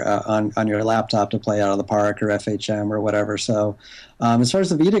your on your laptop to play out of the park or FHM or whatever. So, as far as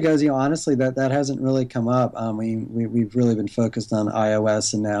the Vita goes, honestly, that hasn't really come up. We've really been focused on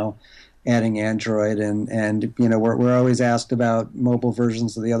iOS and now adding Android, and we're always asked about mobile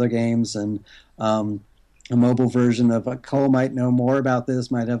versions of the other games, and a mobile version of Cole might know more about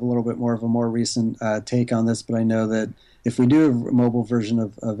this, might have a little bit more of a more recent take on this, but I know that if we do a mobile version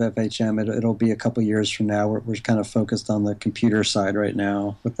of FHM, it'll be a couple years from now. We're kind of focused on the computer side right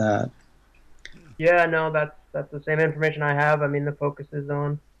now with that. Yeah, no, that's the same information I have. I mean, the focus is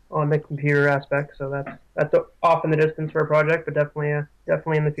on the computer aspect, so that's off in the distance for a project, but definitely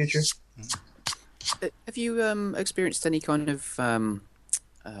in the future. Have you experienced any kind of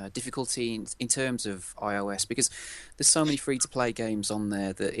difficulty in terms of iOS, because there's so many free-to-play games on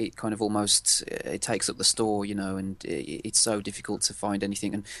there that it kind of almost it takes up the store, and it's so difficult to find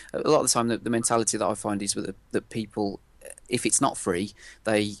anything. And a lot of the time, the mentality that I find is that people, if it's not free,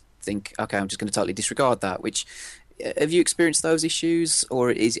 they think, okay, I'm just going to totally disregard that. Which have you experienced those issues, or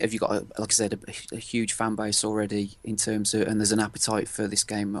have you got, like I said, a huge fan base already in terms of, and there's an appetite for this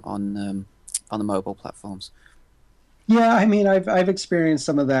game on the mobile platforms? Yeah, I mean, I've experienced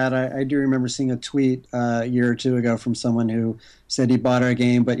some of that. I do remember seeing a tweet a year or two ago from someone who said he bought our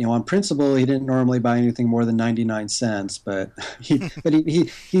game, but on principle, he didn't normally buy anything more than 99 cents. But he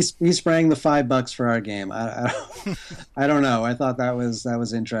sprang the $5 for our game. I don't know. I thought that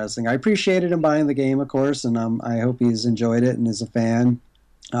was interesting. I appreciated him buying the game, of course, and I hope he's enjoyed it and is a fan.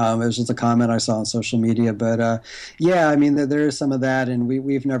 It was just a comment I saw on social media, but yeah, I mean, there is some of that, and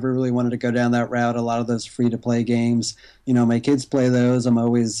we've never really wanted to go down that route. A lot of those free-to-play games, my kids play those. I'm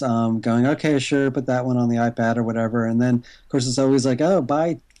always going, okay, sure, put that one on the iPad or whatever, and then, of course, it's always like, oh,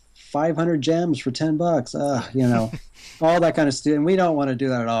 buy 500 gems for $10, all that kind of stuff, and we don't want to do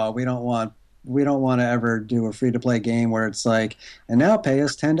that at all. We don't want to ever do a free-to-play game where it's like, and now pay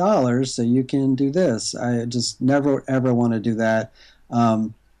us $10 so you can do this. I just never, ever want to do that.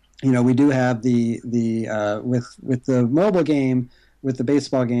 We do have the with the mobile game, with the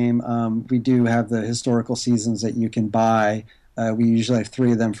baseball game, we do have the historical seasons that you can buy. We usually have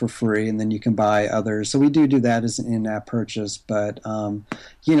 3 of them for free, and then you can buy others. So we do that as an in-app purchase. But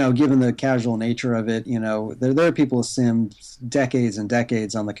given the casual nature of it, there are people who sim decades and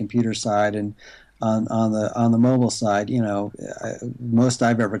decades on the computer side, and on the mobile side, most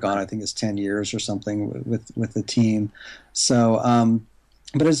I've ever gone, I think, is 10 years or something with the team. So.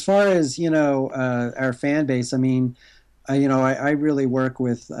 But as far as our fan base, I mean, I really work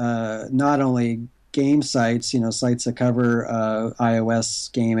with not only game sites, sites that cover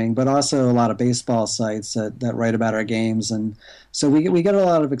iOS gaming, but also a lot of baseball sites that write about our games, and so we get a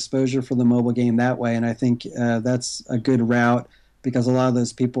lot of exposure for the mobile game that way, and I think that's a good route, because a lot of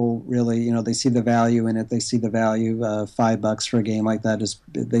those people really, they see the value in it. They see the value, $5 for a game like that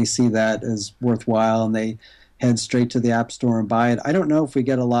they see that as worthwhile, and they head straight to the App Store and buy it. I don't know if we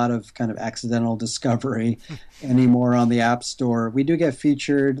get a lot of kind of accidental discovery anymore on the App Store. We do get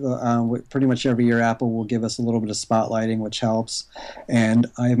featured pretty much every year. Apple will give us a little bit of spotlighting, which helps. And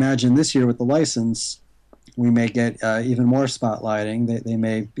I imagine this year with the license, we may get even more spotlighting. They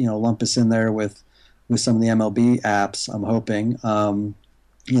may lump us in there with some of the MLB apps, I'm hoping.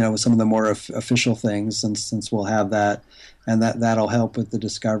 some of the more official things, since we'll have that, and that'll help with the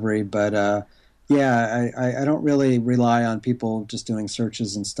discovery. But yeah, I don't really rely on people just doing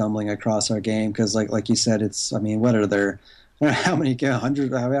searches and stumbling across our game, because like you said, it's, I mean, what are there? How many how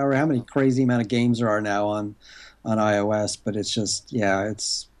many crazy amount of games there are now on iOS? But it's just, yeah,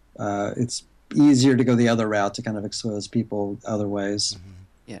 it's easier to go the other route to kind of expose people other ways. Mm-hmm.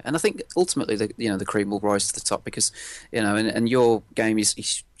 Yeah, and I think ultimately the cream will rise to the top, because and your game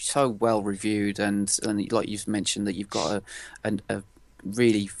is so well reviewed, and like you've mentioned that you've got a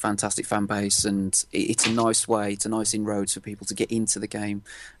really fantastic fan base, and it's a nice inroads for people to get into the game.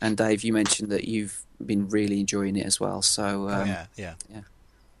 And Dave, you mentioned that you've been really enjoying it as well. So yeah.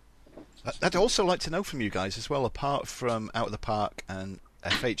 I'd also like to know from you guys as well, apart from Out of the Park and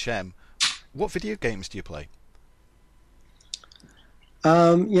FHM, what video games do you play?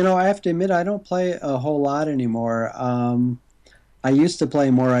 I have to admit, I don't play a whole lot anymore. I used to play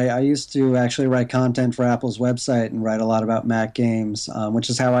more. I used to actually write content for Apple's website and write a lot about Mac games,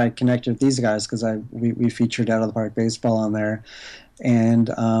 which is how I connected with these guys, because we featured Out of the Park Baseball on there. And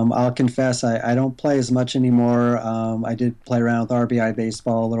I'll confess, I don't play as much anymore. I did play around with RBI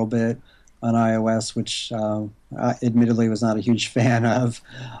Baseball a little bit on iOS, which I admittedly was not a huge fan of.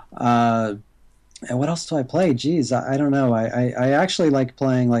 And what else do I play? Geez, I don't know. I actually like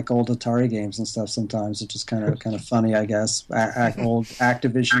playing like old Atari games and stuff sometimes, which is kind of funny, I guess. Old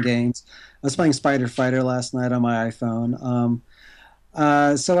Activision games. I was playing Spider Fighter last night on my iPhone.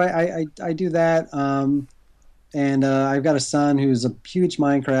 So I do that. And I've got a son who's a huge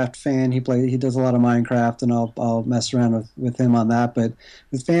Minecraft fan. He does a lot of Minecraft, and I'll mess around with him on that. But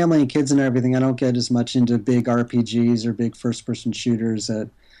with family and kids and everything, I don't get as much into big RPGs or big first-person shooters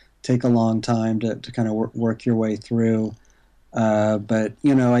that take a long time to kind of work your way through. But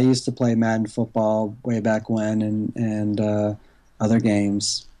I used to play Madden football way back when, and other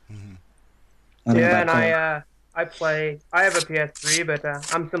games. Mm-hmm. I have a PS3, but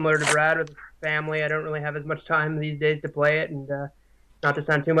I'm similar to Brad with family. I don't really have as much time these days to play it, and not to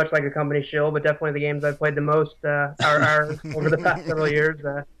sound too much like a company shill, but definitely the games I've played the most are over the past several years.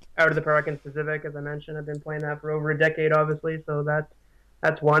 Out of the Park in specific, as I mentioned, I've been playing that for over a decade, obviously, so that's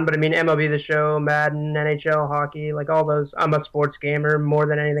one. But I mean, MLB The Show, Madden, NHL, hockey, like all those. I'm a sports gamer more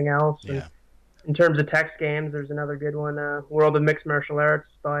than anything else. Yeah. And in terms of text games, there's another good one, World of Mixed Martial Arts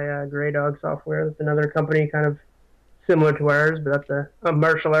by Grey Dog Software. That's another company kind of similar to ours, but that's a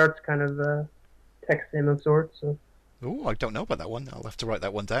martial arts kind of text sim of sorts. So. Oh, I don't know about that one. I'll have to write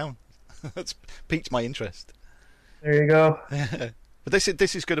that one down. That's piqued my interest. There you go. But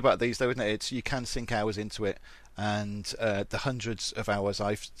this is good about these, though, isn't it? It's, you can sink hours into it, and the hundreds of hours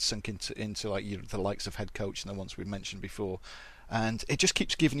I've sunk into like the likes of Head Coach and the ones we've mentioned before, and it just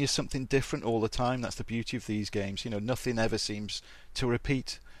keeps giving you something different all the time. That's the beauty of these games. Nothing ever seems to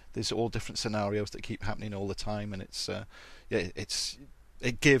repeat. There's all different scenarios that keep happening all the time, and it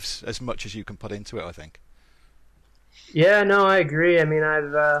gives as much as you can put into it, I think. Yeah, no, I agree. I mean,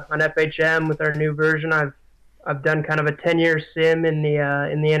 I've on FHM with our new version, I've done kind of a 10-year sim in the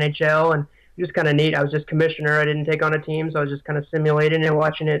NHL, and just kind of neat. I was just commissioner. I didn't take on a team, so I was just kind of simulating and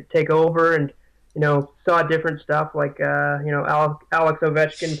watching it take over, and saw different stuff like Alex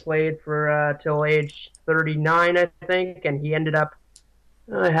Ovechkin played for till age 39, I think, and he ended up.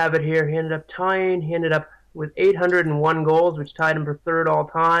 I have it here. He ended up tying. He ended up with 801 goals, which tied him for third all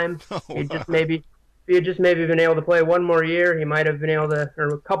time. Oh, he had just maybe been able to play one more year, he might have been able to, or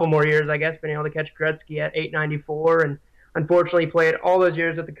a couple more years, I guess, been able to catch Gretzky at 894. And unfortunately, he played all those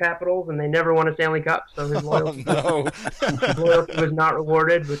years at the Capitals, and they never won a Stanley Cup. So his loyalty, his loyalty was not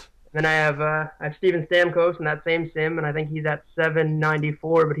rewarded. But then I have Steven Stamkos in that same sim, and I think he's at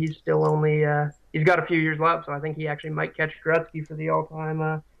 794, but he's still only he's got a few years left. So I think he actually might catch Gretzky for the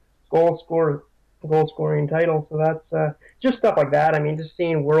all-time goal scoring title. So that's just stuff like that. I mean, just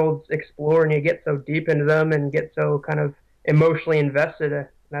seeing worlds explore, and you get so deep into them and get so kind of emotionally invested.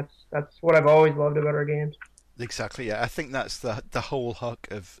 That's what I've always loved about our games. Exactly, yeah. I think that's the whole hook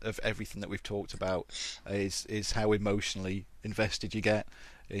of everything that we've talked about is how emotionally invested you get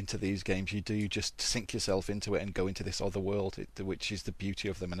into these games. You just sink yourself into it and go into this other world, which is the beauty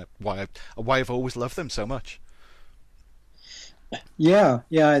of them, and why I've always loved them so much. Yeah,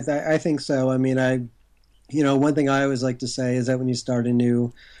 I think so. I mean, one thing I always like to say is that when you start a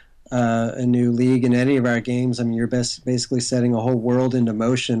new league in any of our games, I mean, you're basically setting a whole world into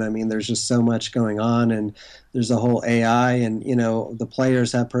motion. I mean, there's just so much going on, and there's a whole AI, and the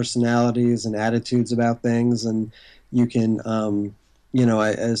players have personalities and attitudes about things, and you can,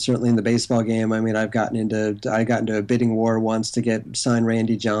 certainly in the baseball game. I mean, I got into a bidding war once to sign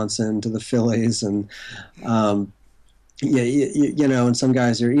Randy Johnson to the Phillies, and yeah, and some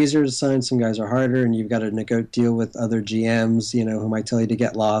guys are easier to sign, some guys are harder, and you've got to deal with other GMs, who might tell you to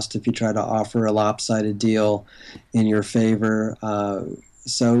get lost if you try to offer a lopsided deal in your favor.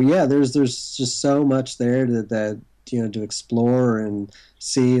 So yeah, there's just so much there to explore and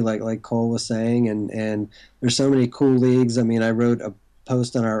see, like Cole was saying, and there's so many cool leagues. I mean, I wrote a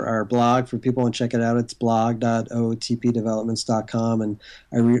post on our blog for people want to check it out. It's blog.otpdevelopments.com, and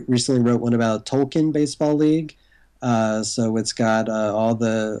I recently wrote one about Tolkien Baseball League. So it's got all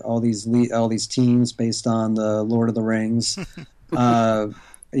these teams based on the Lord of the Rings. And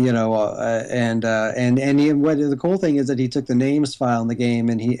what the cool thing is that he took the names file in the game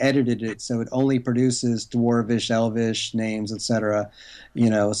and he edited it so it only produces dwarvish, elvish names, etc.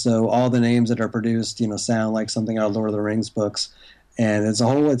 So all the names that are produced, sound like something out of Lord of the Rings books. And it's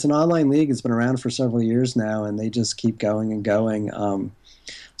an online league. It's been around for several years now, and they just keep going and going.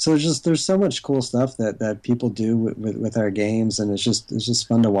 So there's so much cool stuff that people do with our games, and it's just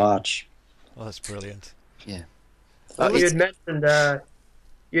fun to watch. Well, that's brilliant. Yeah. You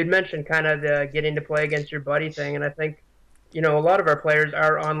had mentioned kind of the getting to play against your buddy thing, and I think a lot of our players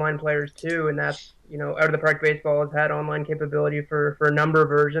are online players too, and that's Out of the Park Baseball has had online capability for a number of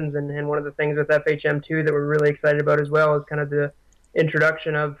versions, and one of the things with FHM2 that we're really excited about as well is kind of the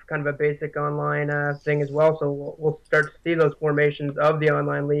introduction of kind of a basic online thing as well. So we'll start to see those formations of the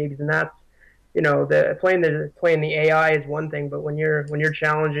online leagues, and that's playing the AI is one thing, but when you're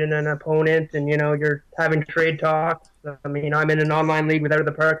challenging an opponent and you're having trade talks. I mean, I'm in an online league with Out of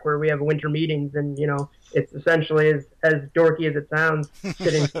the Park where we have winter meetings, and it's essentially as dorky as it sounds,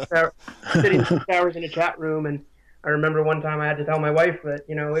 sitting 6 hours in a chat room. And I remember one time I had to tell my wife that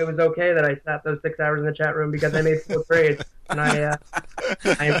it was okay that I sat those 6 hours in the chat room because I made 4 trades and I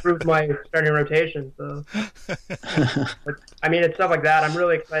improved my starting rotation. So, but, I mean, it's stuff like that. I'm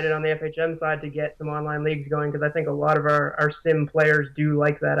really excited on the FHM side to get some online leagues going because I think a lot of our sim players do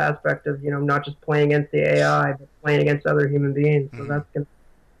like that aspect of not just playing against the AI but playing against other human beings. So that's going to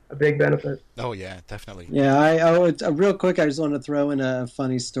a big benefit. Oh yeah, definitely. Yeah, real quick, I just want to throw in a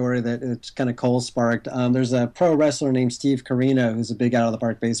funny story that it's kind of Cole sparked. There's a pro wrestler named Steve Carino who's a big Out of the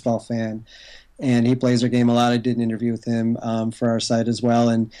Park baseball fan, and he plays our game a lot. I did an interview with him for our site as well,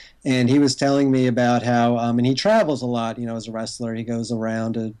 and he was telling me about how and he travels a lot. As a wrestler, he goes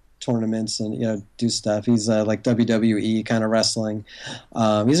around to tournaments and do stuff. He's like WWE kind of wrestling.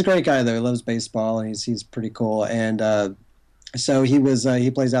 He's a great guy though. He loves baseball and he's pretty cool. And so he plays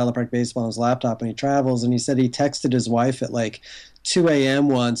Out of the Park baseball on his laptop and he travels, and he said he texted his wife at like 2 a.m.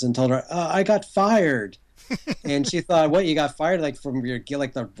 once and told her, I got fired. And she thought, what, you got fired like from your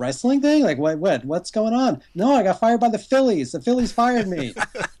like the wrestling thing? Like what's going on? No, I got fired by the Phillies. The Phillies fired me.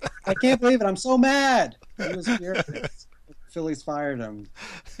 I can't believe it. I'm so mad. He was furious. The Phillies fired him.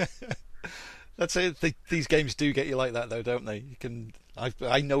 That's it. These games do get you like that, though, don't they? You can.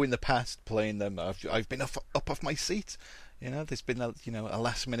 I know in the past playing them, I've been up off my seat. There's been a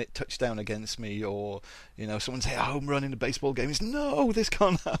last-minute touchdown against me, or someone's hit a home run in a baseball game. It's no, this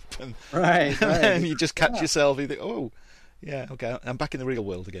can't happen. Right. And you just catch yourself. You think, oh, yeah, okay, I'm back in the real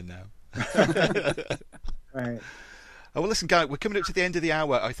world again now. Right. Oh, well, listen, Guy, we're coming up to the end of the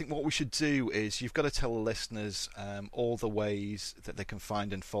hour. I think what we should do is you've got to tell the listeners all the ways that they can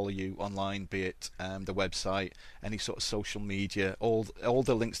find and follow you online, be it the website, any sort of social media, all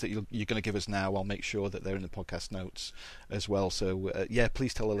the links that you're going to give us now. I'll make sure that they're in the podcast notes as well. So,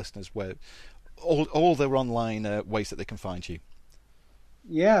 please tell the listeners where all their online ways that they can find you.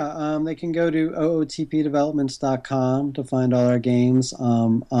 Yeah, they can go to ootpdevelopments.com to find all our games.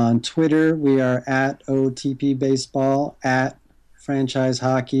 On Twitter, we are at OOTP Baseball, at Franchise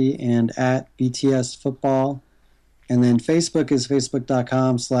Hockey, and at BTS Football. And then Facebook is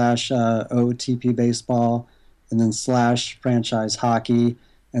facebook.com/OOTP Baseball, and then /Franchise Hockey.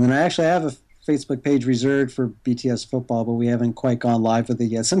 And then I actually have a Facebook page reserved for BTS Football, but we haven't quite gone live with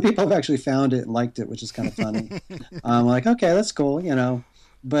it yet. Some people have actually found it and liked it, which is kind of funny. I'm like, okay, that's cool,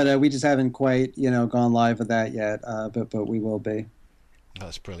 But we just haven't quite, gone live with that yet. But we will be.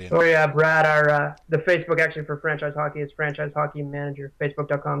 That's brilliant. Oh yeah, Brad, the Facebook actually for Franchise Hockey is Franchise Hockey Manager.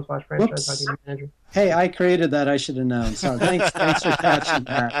 Facebook.com/Franchise Hockey Manager. Hey, I created that. I should have known. So thanks for catching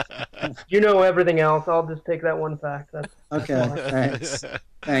that. You know everything else. I'll just take that one fact. That's okay.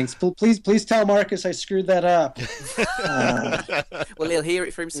 Thanks. Please tell Marcus I screwed that up. Well, he'll hear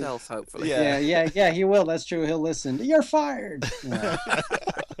it for himself, hopefully. Yeah. He will. That's true. He'll listen. You're fired. Yeah.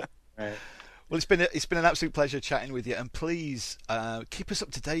 Right. Well, it's been an absolute pleasure chatting with you, and please keep us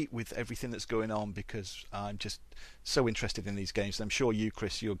up to date with everything that's going on, because I'm just so interested in these games. I'm sure you,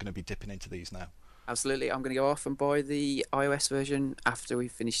 Chris, you're going to be dipping into these now. Absolutely, I'm going to go off and buy the iOS version after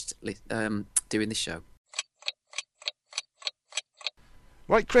we've finished doing this show.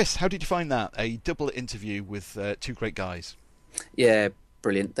 Right, Chris, how did you find that? A double interview with two great guys. Yeah,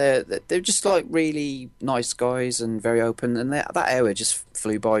 brilliant. They're just like really nice guys and very open. And that hour just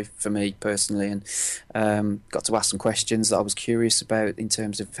flew by for me personally, and got to ask some questions that I was curious about in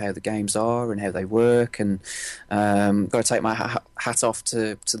terms of how the games are and how they work. And got to take my hat off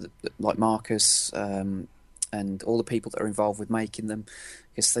to like Marcus and all the people that are involved with making them,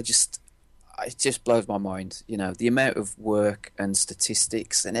 because it just blows my mind. You know, the amount of work and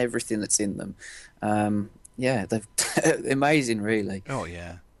statistics and everything that's in them. Yeah, they're amazing, really. Oh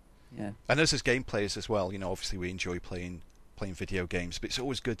yeah. And us as game players as well, you know, obviously we enjoy playing video games, but it's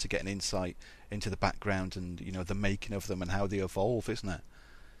always good to get an insight into the background and, you know, the making of them and how they evolve, isn't it?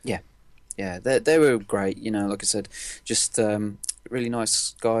 Yeah, they were great. You know, like I said, just really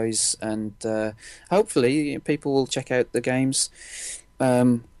nice guys, and hopefully people will check out the games.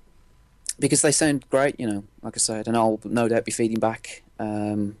 Because they sound great, you know, like I said, and I'll no doubt be feeding back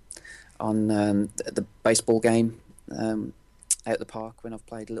on the baseball game out the park when I've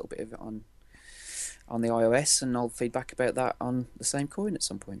played a little bit of it on the iOS, and I'll feed back about that on the same coin at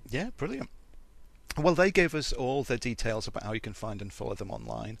some point. Yeah, brilliant. Well, they gave us all the details about how you can find and follow them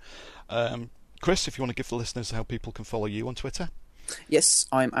online. Chris, if you want to give the listeners how people can follow you on Twitter. Yes,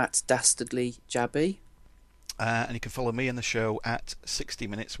 I'm at DastardlyJabby. And you can follow me and the show at 60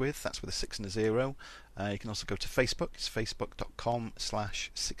 Minutes With. That's with a 6 and a 0. You can also go to Facebook. It's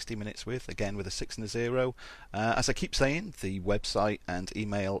facebook.com/60 Minutes With, again with a 6 and a 0. As I keep saying, the website and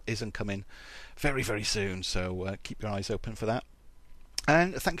email isn't coming very, very soon, so keep your eyes open for that.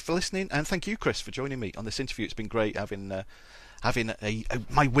 And thank you for listening, and thank you, Chris, for joining me on this interview. It's been great having my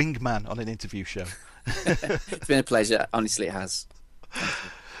wingman on an interview show. It's been a pleasure. Honestly, it has.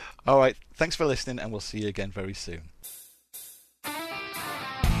 All right, thanks for listening, and we'll see you again very soon.